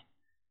top line?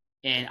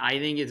 And I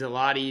think it's a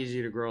lot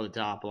easier to grow the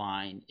top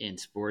line in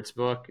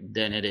sportsbook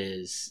than it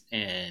is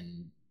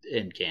in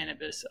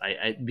cannabis.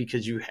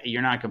 Because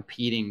you're not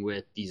competing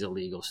with these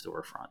illegal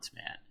storefronts,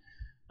 man.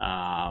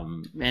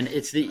 And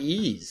it's the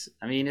ease.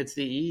 I mean, it's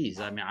the ease.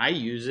 I mean, I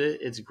use it.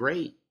 It's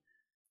great.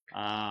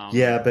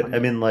 Yeah, I but I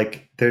mean, mean,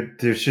 like,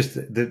 there's just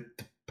the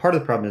part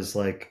of the problem is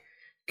like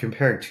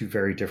comparing two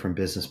very different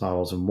business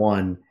models, and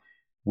one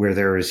where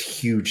there is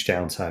huge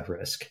downside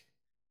risk.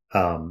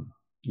 Um,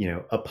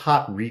 a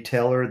pot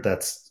retailer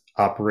that's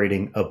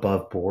operating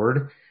above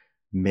board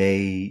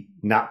may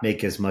not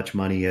make as much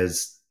money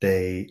as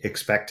they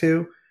expect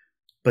to,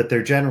 but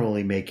they're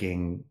generally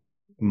making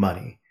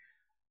money.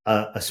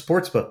 A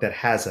sports book that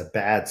has a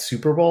bad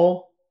Super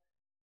Bowl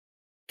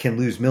can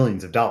lose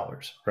millions of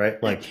dollars, right?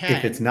 it Like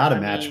if it's can. not a I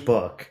match mean,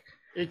 book,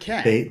 it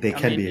can. they I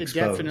can mean, be it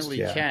exposed. definitely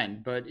Yeah.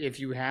 can. But if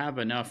you have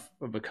enough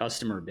of a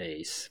customer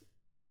base,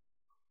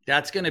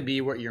 that's going to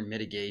be what your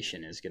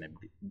mitigation is going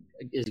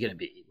to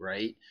be,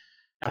 right?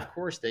 Of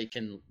course,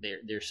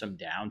 there's some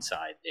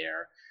downside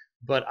there,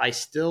 but I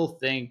still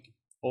think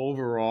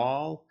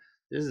overall,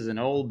 this is an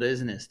old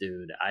business,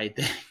 dude.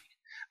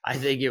 I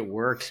think it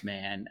works,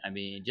 man. I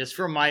mean, just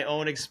from my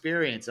own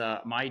experience,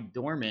 my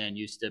doorman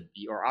used to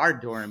be, or our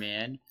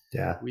doorman,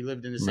 Yeah. we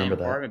lived in the same Remember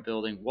that. apartment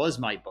building, was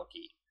my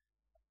bookie.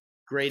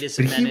 Greatest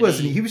But he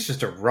wasn't, he amenity. was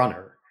just a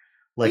runner.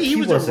 Like He he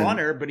was a wasn't,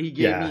 runner, but he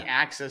gave me yeah.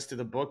 access to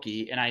the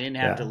bookie, and I didn't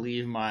have to Yeah.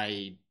 leave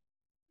my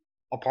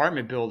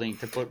apartment building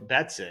to put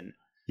bets in.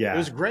 It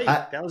was Yeah. great.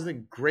 That was the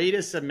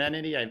greatest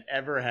amenity I've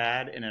ever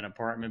had in an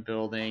apartment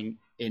building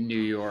in New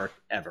York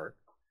ever.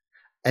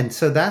 And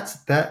so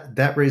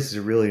that raises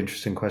a really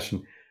interesting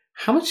question.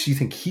 How much do you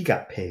think he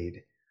got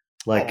paid?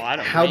 Oh, Like I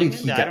don't how did Raymond.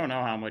 he I get don't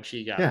know how much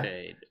he got yeah.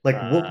 paid. Like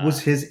what was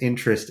his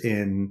interest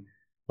in,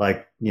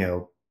 like,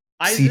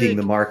 I seeding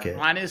the think market?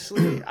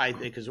 honestly, I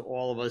think because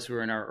all of us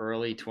were in our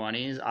early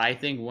 20s, I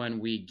think when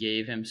we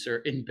gave him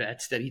certain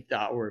bets that he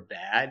thought were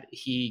bad,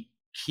 he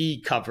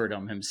covered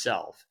them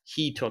himself.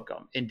 He took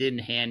them and didn't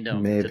hand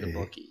them to the Maybe.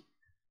 bookie.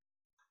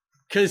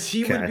 Because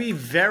he would Okay. be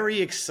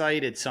very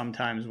excited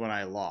sometimes when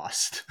I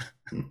lost.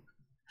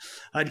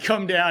 I'd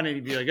come down and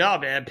he'd be like, "Oh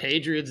man,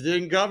 Patriots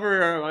didn't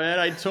cover, man.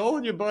 I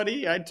told you,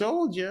 buddy. I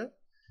told you."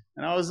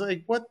 And I was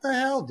like, "What the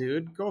hell,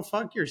 dude? Go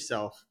fuck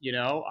yourself.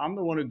 I'm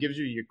the one who gives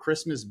you your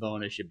Christmas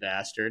bonus, you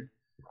bastard."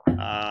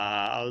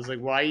 I was like,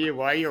 why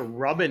you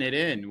rubbing it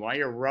in? Why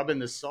you rubbing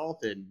the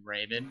salt in,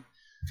 Raymond?"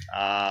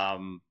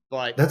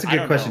 But That's a I good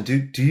don't question.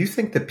 know. Do you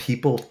think that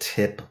people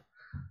tip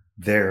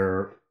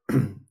their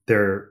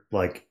their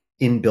like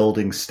in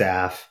building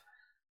staff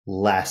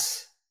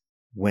less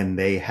when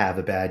they have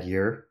a bad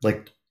year?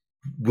 Like,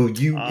 will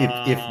you,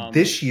 if Um,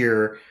 this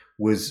year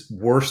was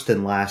worse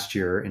than last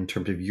year in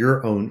terms of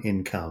your own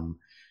income,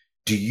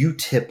 do you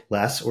tip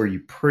less, or you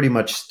pretty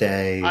much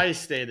I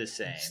stay the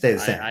same. stay the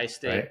same,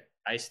 right?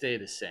 I stay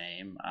the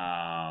same.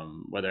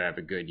 Whether I have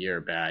a good year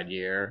or bad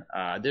year.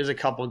 There's a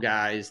couple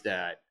guys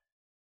that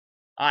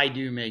I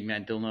do make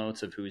mental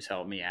notes of who's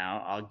helped me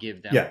out. I'll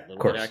give them Yeah, a of little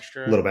bit course, a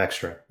extra. little bit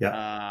extra.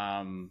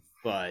 Yeah.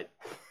 But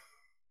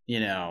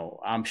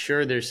I'm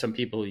sure there's some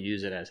people who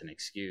use it as an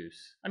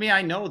excuse. I mean,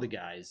 I know the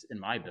guys in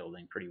my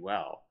building pretty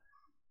well.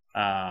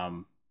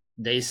 Um,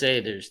 they say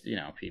there's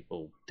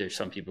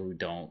some people who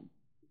don't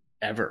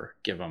ever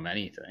give them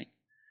anything.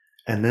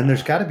 And then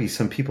there's got to Um, be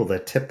some people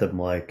that tip them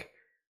like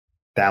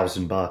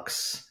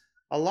 $1,000,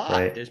 a lot.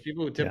 right? There's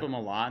people who tip Yeah. them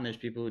a lot, and there's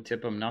people who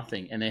tip them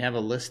nothing, and they have a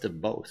list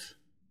of both.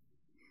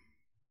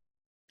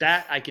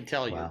 That I can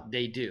tell you, Wow.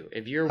 they do.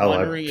 If you're Oh, I'm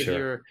wondering if sure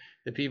you're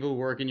the people who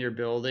work in your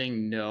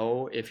building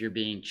know if you're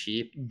being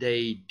cheap,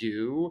 they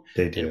do.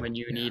 they And do. when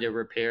you Yeah. need a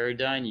repair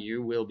done,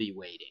 you will be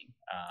waiting.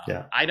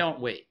 Yeah. I don't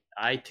wait.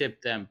 I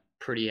tip them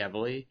pretty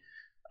heavily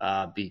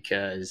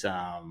because,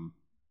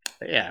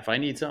 yeah, if I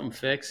need something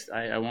fixed,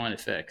 I want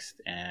it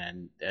fixed.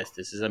 And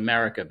this is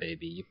America,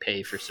 baby. You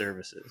pay for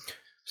services.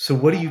 So,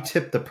 what do you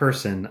tip the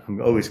person? I'm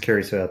always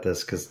curious about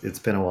this because it's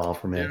been a while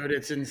for me. Dude,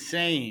 it's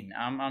insane.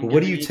 I'm But what do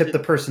giving you you tip the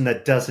person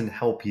that doesn't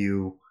help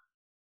you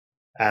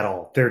at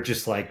all? They're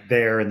just like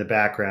there in the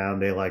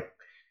background. They like,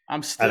 I'm I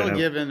don't still know,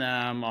 giving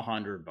them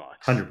 $100.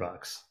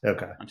 $100.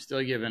 Okay. I'm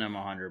still giving them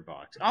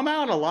 $100. I'm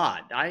out a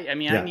lot. I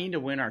mean, I Yeah. need to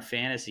win our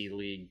fantasy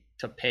league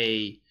to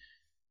pay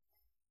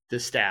the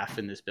staff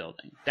in this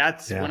building.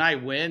 That's when Yeah. I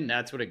win.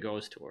 That's what it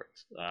goes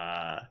towards.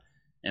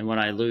 And when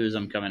I lose,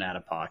 I'm coming out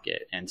of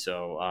pocket. And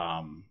so,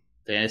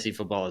 fantasy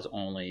football has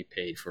only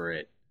paid for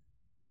it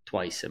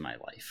twice in my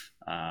life.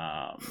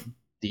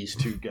 These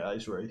two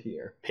guys right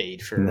here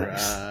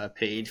Nice.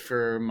 paid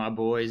for my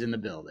boys in the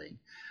building.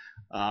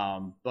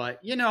 But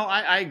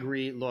I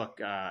agree.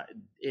 Look,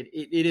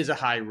 it is a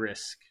high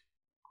risk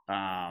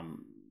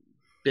um,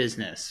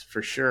 business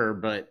for sure.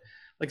 But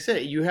like I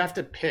said, you have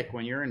to pick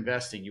when you're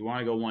investing. You want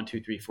to go 1, 2,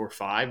 3, 4,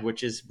 5,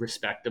 which is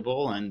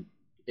respectable, and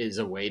is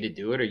a way to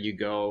do it, or you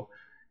go,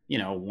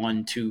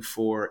 1, 2,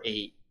 4,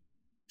 8,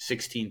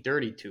 16,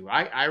 32.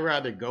 I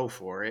rather go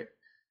for it.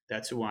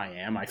 That's who I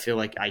am. I feel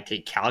like I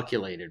take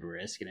calculated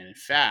risk, and in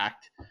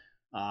fact,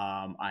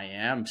 I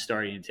am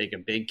starting to take a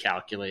big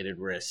calculated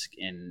risk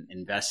in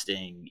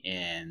investing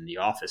in the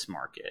office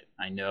market.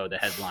 I know the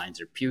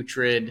headlines are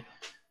putrid.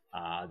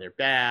 They're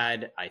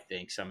bad. I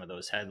think some of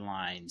those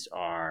headlines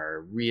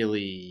are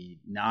really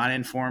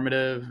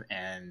non-informative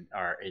and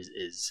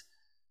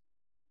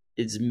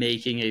is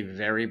making a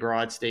very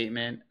broad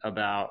statement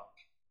about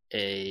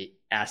a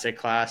asset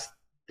class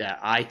that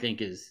I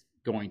think is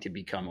going to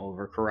become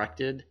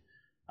overcorrected.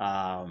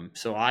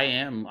 So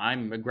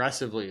I'm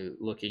aggressively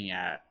looking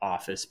at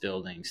office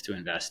buildings to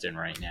invest in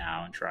right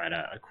now and try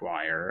to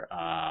acquire,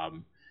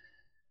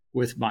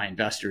 with my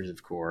investors,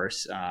 of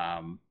course.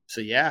 So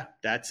yeah,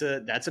 that's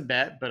a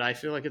bet, but I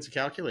feel like it's a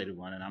calculated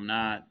one, and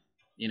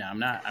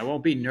I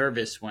won't be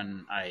nervous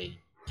when I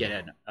get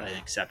an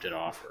accepted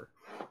offer.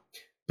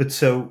 But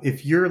so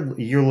if you're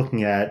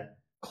looking at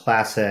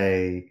Class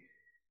A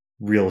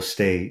real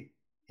estate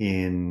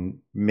in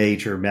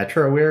major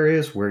metro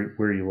areas, where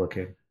are you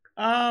looking?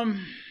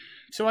 Um,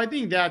 so I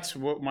think that's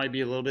what might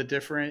be a little bit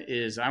different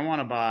is I want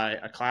to buy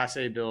a class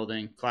A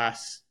building,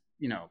 class,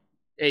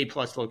 A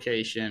plus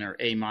location or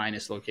A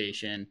minus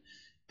location.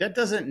 That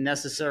doesn't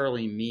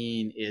necessarily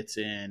mean it's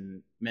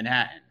in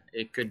Manhattan.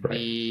 It could Right.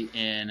 be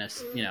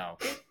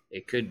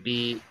it could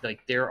be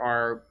like there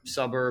are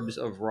suburbs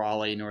of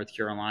Raleigh, North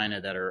Carolina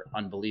that are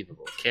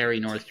unbelievable. Cary,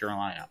 North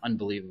Carolina,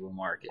 unbelievable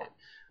market.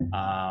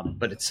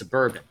 But it's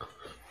suburban.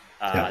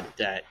 Yeah.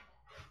 That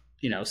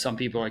some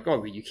people are like, oh,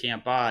 but you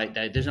can't buy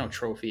that. There's no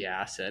trophy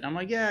asset. I'm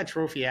like, yeah,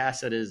 trophy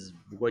asset is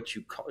what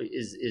you call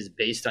is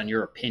based on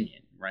your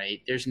opinion,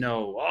 right? There's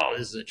no, oh,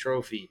 this is a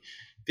trophy.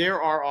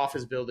 There are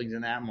office buildings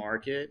in that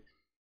market.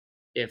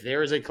 If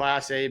there is a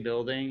class A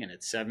building and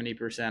it's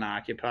 70%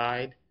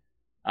 occupied,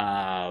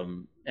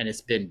 and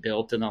it's been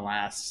built in the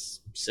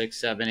last 6,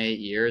 7, 8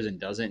 years and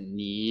doesn't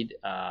need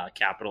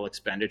capital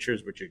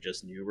expenditures, which are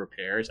just new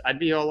repairs, I'd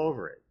be all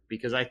over it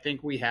because I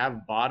think we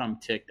have bottom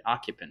ticked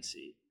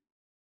occupancy,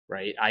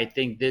 right? I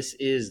think this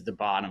is the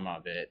bottom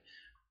of it,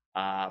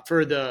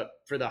 for the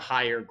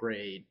higher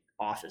grade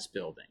office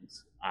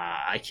buildings.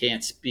 I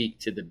can't speak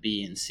to the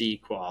B and C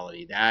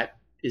quality. That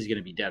is going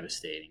to be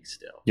devastating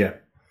still, Yeah.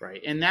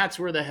 right? And that's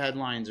where the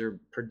headlines are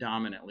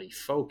predominantly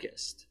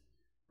focused,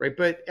 right?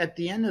 But at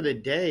the end of the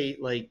day,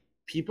 like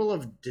people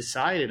have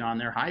decided on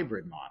their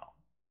hybrid model,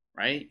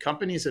 right?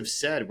 Companies have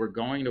said we're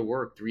going to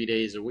work 3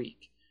 days a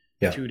week,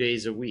 Yeah. 2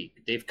 days a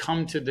week. They've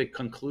come to the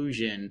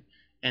conclusion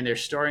and they're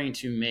starting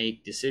to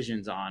make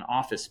decisions on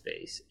office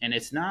space. And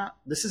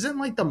this isn't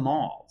like the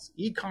malls.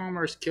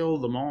 E-commerce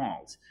killed the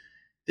malls.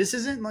 This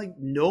isn't like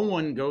no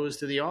one goes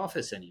to the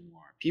office anymore.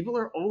 People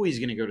are always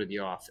going to go to the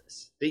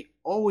office. They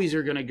always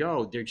are going to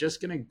go. They're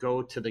just going to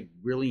go to the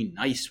really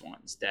nice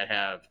ones that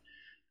have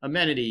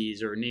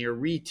amenities or near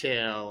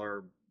retail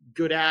or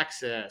good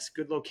access,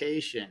 good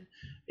location.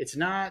 It's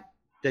not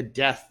the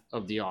death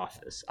of the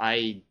office.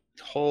 I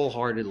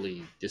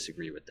wholeheartedly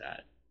disagree with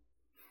that.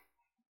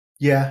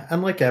 Yeah.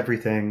 And like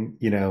everything,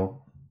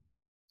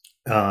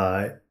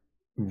 uh,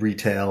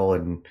 retail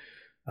and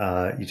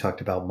you talked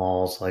about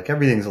malls, like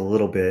everything's a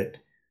little bit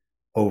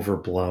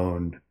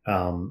overblown.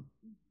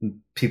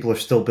 People are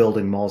still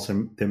building malls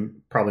and they're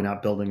probably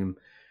not building them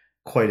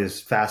quite as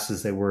fast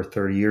as they were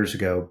 30 years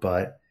ago,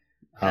 but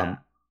Yeah,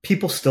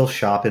 people still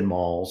shop in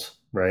malls,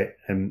 right?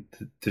 And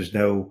there's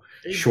no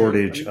they do. I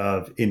shortage mean,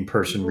 of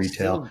in-person people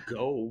retail. still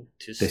go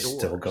to They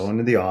still go stores.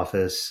 into the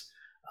office,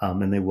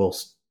 and they will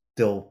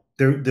still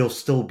there'll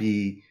still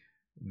be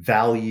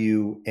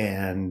value,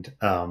 and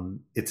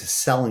it's a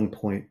selling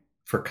point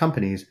for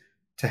companies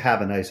to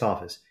have a nice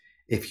office.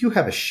 If you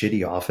have a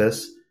shitty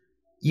office,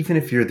 even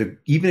if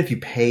you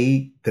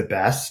pay the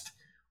best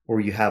or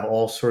you have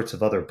all sorts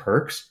of other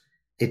perks,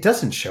 it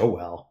doesn't show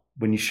well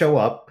when you show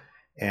up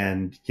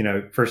and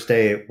first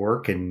day at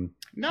work and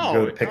you go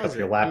No, to it pick up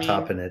your doesn't. I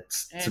laptop mean, and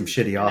it's some and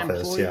shitty and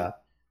office. Yeah.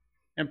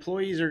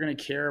 employees are going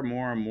to care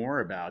more and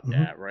more about Hmm.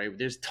 that, right?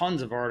 There's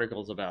tons of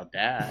articles about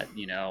that,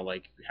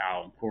 like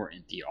how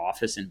important the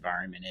office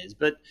environment is.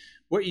 But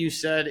what you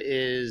said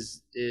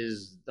is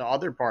the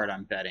other part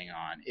I'm betting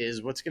on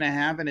is what's going to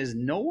happen is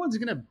no one's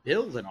going to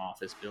build an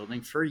office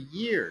building for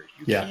years.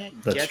 You Yeah,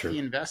 can't that's get true. the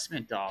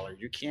investment dollars.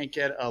 You can't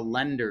get a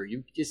lender.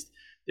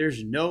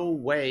 There's no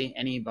way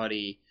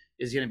anybody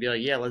is going to be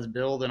like, yeah, let's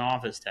build an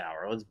office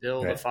tower. Let's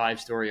build a Right.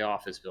 5-story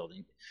office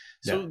building.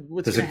 Yeah. So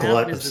what's There's a going to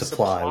happen glut is of the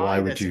supply. Why supply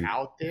would that's you?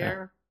 out Yeah.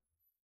 there,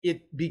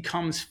 it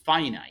becomes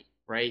finite,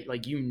 right?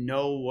 Like you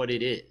know what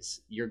it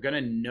is. You're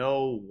going to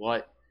know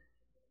what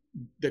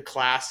the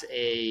class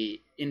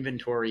A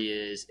inventory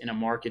is in a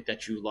market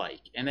that you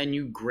like. And then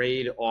you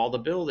grade all the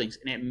buildings.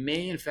 And it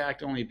may in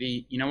fact only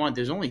be, you know what,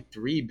 there's only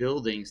 3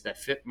 buildings that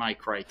fit my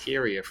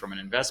criteria from an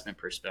investment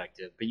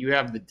perspective, but you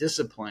have the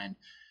discipline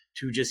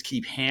to just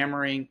keep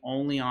hammering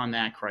only on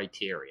that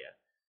criteria.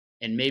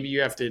 And maybe you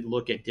have to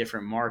look at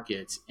different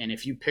markets. And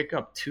if you pick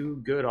up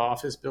 2 good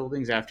office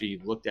buildings after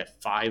you've looked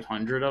at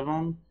 500 of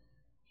them,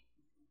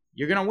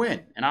 you're gonna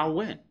win, and I'll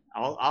win.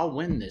 I'll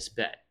win this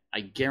bet.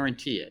 I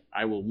guarantee it.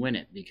 I will win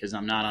it because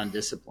I'm not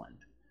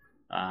undisciplined.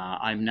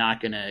 I'm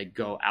not gonna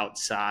go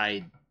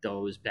outside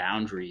those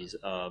boundaries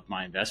of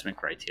my investment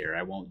criteria.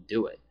 I won't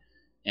do it.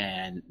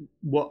 And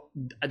what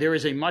there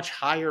is a much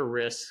higher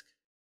risk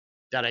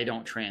that I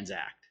don't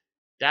transact.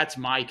 That's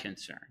my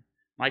concern.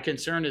 My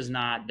concern is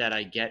not that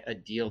I get a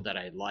deal that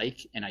I like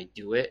and I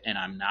do it and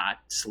I'm not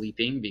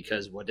sleeping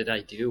because what did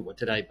I do? What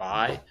did I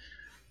buy?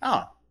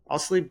 Oh, I'll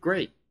sleep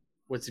great.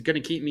 What's going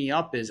to keep me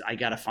up is I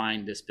got to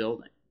find this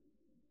building.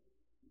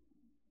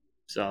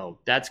 So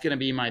that's going to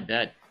be my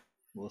bet.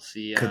 We'll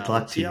see. Good luck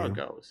Let's to see how you. it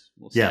goes.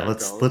 We'll see Yeah, how it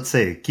let's goes.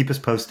 say keep us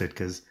posted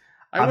because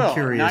I I'm will.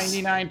 curious.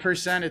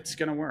 99% it's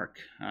going to work.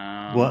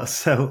 Well,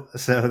 so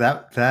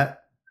that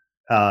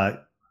uh,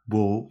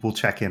 we'll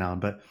check in on,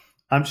 but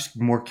I'm just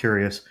more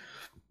curious.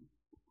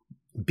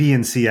 B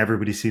and C,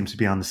 everybody seems to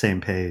be on the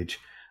same page.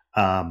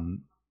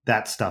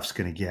 That stuff's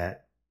going to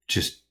get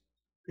just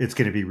it's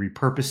going to be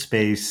repurposed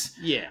space.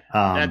 Yeah,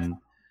 that's Um,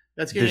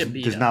 that's going to get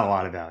beat there's up. not a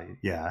lot of value.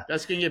 Yeah,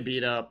 That's going to get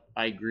beat up.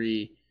 I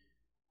agree.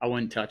 I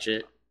wouldn't touch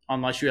it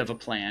unless you have a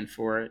plan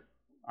for it,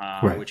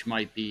 right. which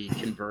might be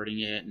converting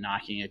it,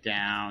 knocking it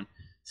down,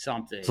 There's a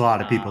something.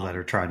 lot of people that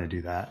are trying to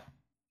do that.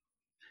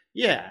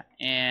 Yeah,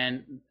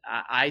 and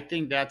I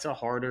think that's a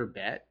harder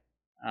bet,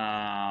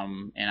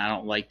 and I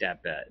don't like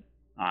that bet.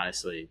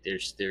 Honestly,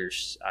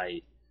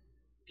 I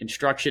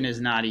construction is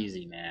not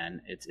easy,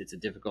 man. It's a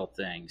difficult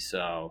thing.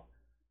 So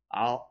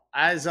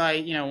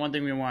one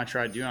thing we want to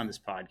try to do on this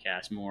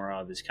podcast more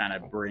of is kind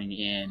of bring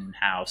in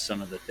how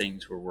some of the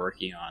things we're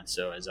working on.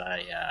 So as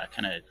I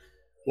kind of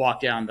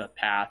walk down the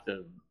path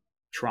of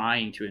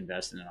trying to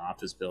invest in an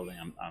office building,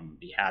 I'm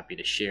be happy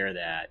to share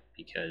that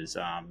because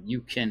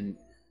you can.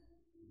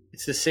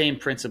 It's the same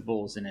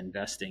principles in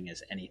investing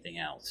as anything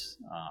else.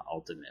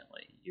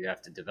 Ultimately, you have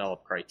to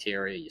develop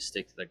criteria. You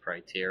stick to the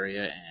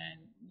criteria, and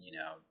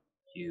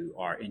you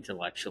are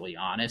intellectually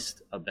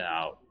honest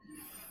about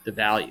the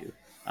value.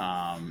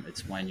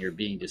 It's when you're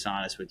being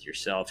dishonest with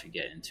yourself, you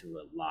get into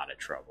a lot of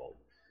trouble.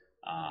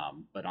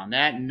 But on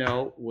that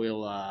note,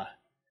 we'll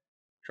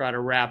try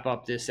to wrap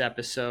up this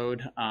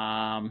episode.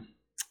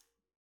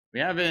 We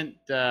haven't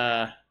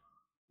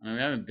we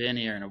haven't been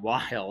here in a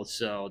while,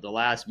 so the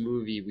last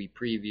movie we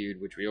previewed,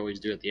 which we always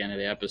do at the end of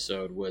the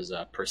episode, was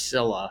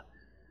Priscilla,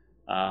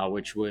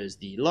 which was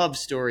the love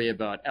story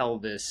about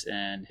Elvis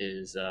and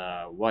his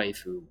wife,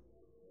 who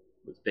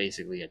was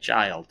basically a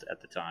child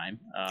at the time.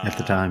 At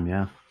the time,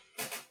 yeah.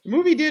 The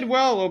movie did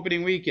well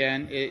opening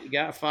weekend. It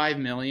got 5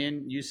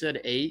 million. You said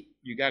 8.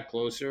 You got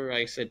closer.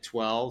 I said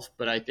 12,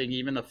 but I think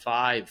even the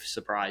 5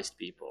 surprised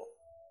people.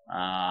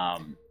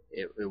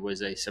 It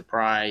was a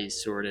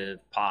surprise sort of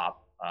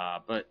pop,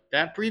 but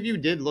that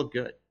preview did look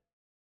good.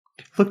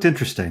 It looked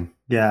interesting.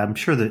 Yeah, I'm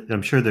sure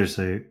there's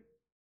a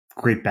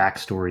great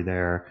backstory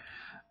there.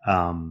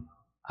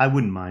 I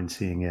wouldn't mind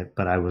seeing it,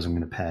 but I wasn't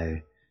going to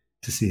pay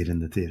to see it in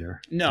the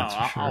theater. No,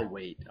 sure. I'll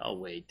wait. I'll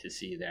wait to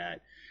see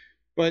that.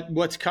 But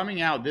what's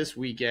coming out this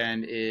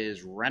weekend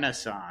is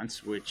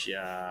Renaissance, which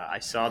I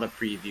saw the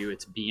preview.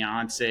 It's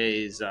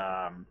Beyonce's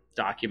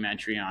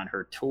documentary on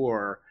her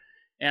tour.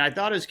 And I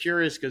thought it was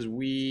curious because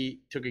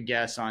we took a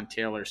guess on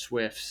Taylor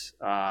Swift's,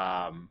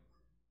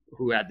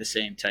 who had the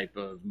same type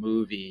of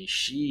movie.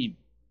 She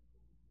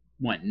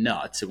went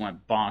nuts. It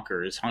went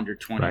bonkers.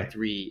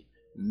 $123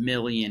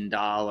 million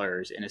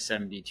in a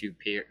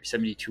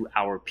 72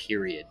 hour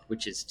period,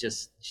 which is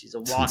just, she's a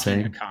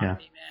walking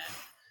economy, man.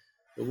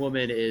 The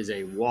woman is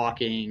a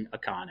walking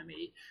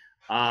economy.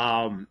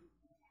 I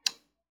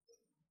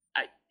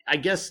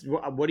guess,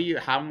 what do you,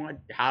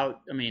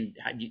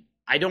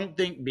 I don't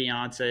think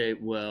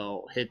Beyonce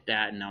will hit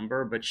that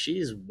number, but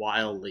she's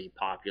wildly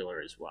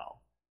popular as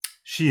well.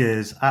 She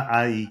is.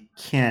 I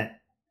can't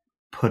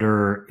put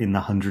her in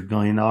the $100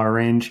 million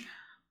range.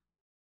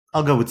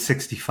 I'll go with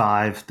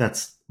 65.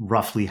 That's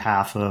roughly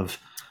half of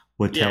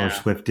what Taylor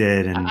Swift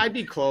did. And I'd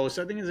be close.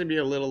 I think it's going to be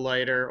a little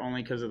lighter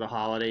only because of the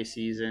holiday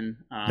season.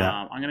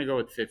 I'm going to go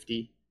with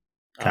 50.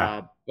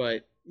 Okay.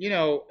 But,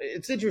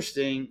 it's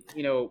interesting.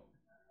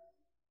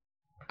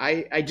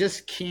 I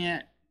just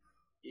can't,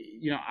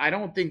 I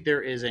don't think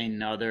there is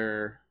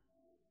another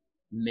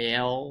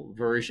male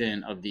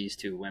version of these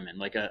two women,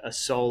 like a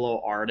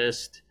solo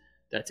artist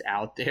that's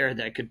out there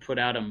that could put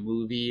out a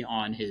movie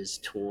on his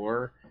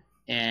tour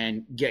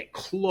and get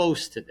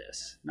close to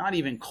this. Not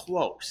even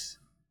close.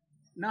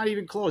 Not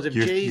even close. If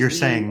you're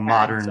saying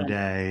modern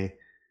day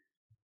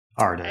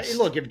artists.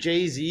 Look, if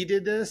Jay-Z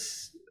did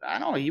this, I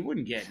don't know, he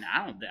wouldn't get.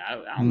 I don't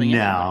think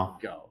anybody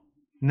would go.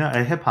 No,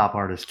 a hip hop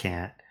artist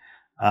can't.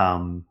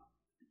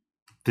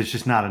 There's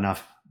just not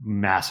enough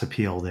mass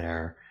appeal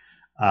there.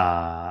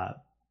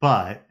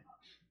 But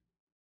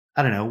I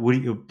don't know. What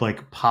do you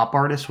like? Pop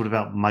artists? What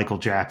about Michael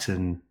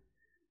Jackson?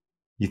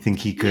 You think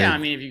he could? Yeah, I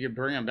mean, if you could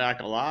bring him back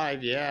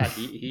alive, yeah,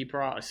 he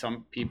probably,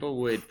 some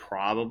people would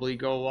probably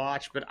go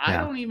watch, but I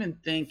don't even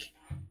think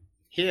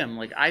him.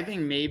 Like, I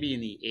think maybe in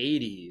the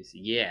 80s,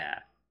 yeah,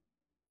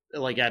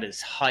 like at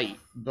his height,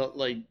 but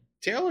like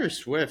Taylor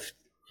Swift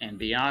and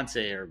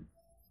Beyonce are,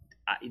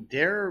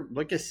 they're,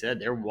 like I said,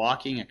 they're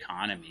walking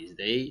economies.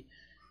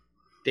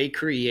 They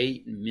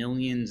create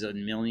millions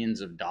and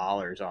millions of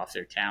dollars off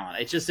their talent.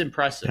 It's just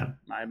impressive.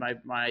 Yeah.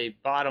 My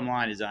bottom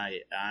line is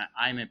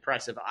I'm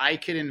impressed. If I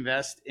could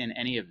invest in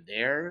any of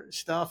their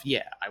stuff,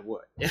 yeah, I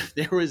would.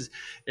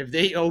 If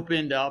they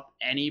opened up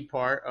any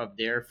part of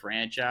their Right.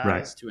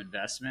 franchise to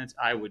investments,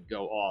 I would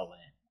go all in.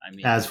 I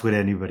mean, As would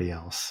anybody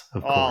else,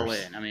 of all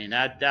course. in. I mean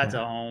that's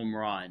Yeah. a home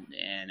run,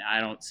 and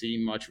I don't see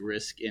much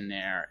risk in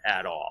there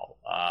at all.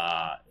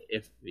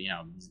 If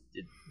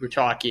we're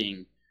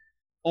talking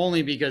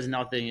only because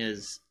nothing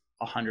is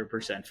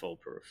 100%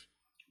 foolproof.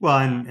 Well,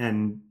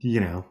 and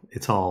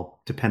it's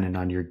all dependent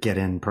on your get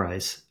in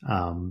price.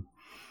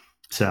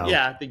 So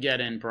Yeah, the get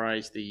in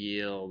price, the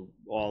yield,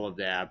 all of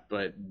that.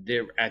 But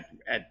they're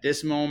at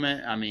this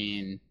moment, I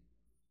mean,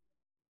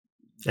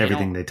 they don't.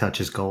 everything they touch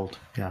is gold.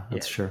 Yeah, Yeah,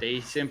 that's true.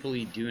 they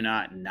simply do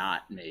not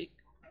make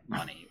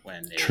money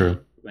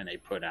True. when they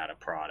put out a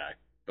product.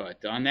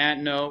 But on that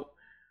note,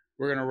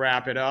 we're going to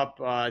wrap it up.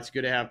 It's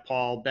good to have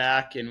Paul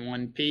back in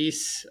one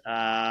piece.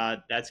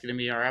 That's going to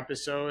be our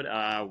episode.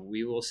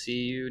 We will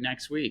see you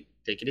next week.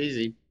 Take it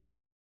easy.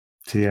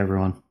 See you,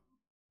 everyone.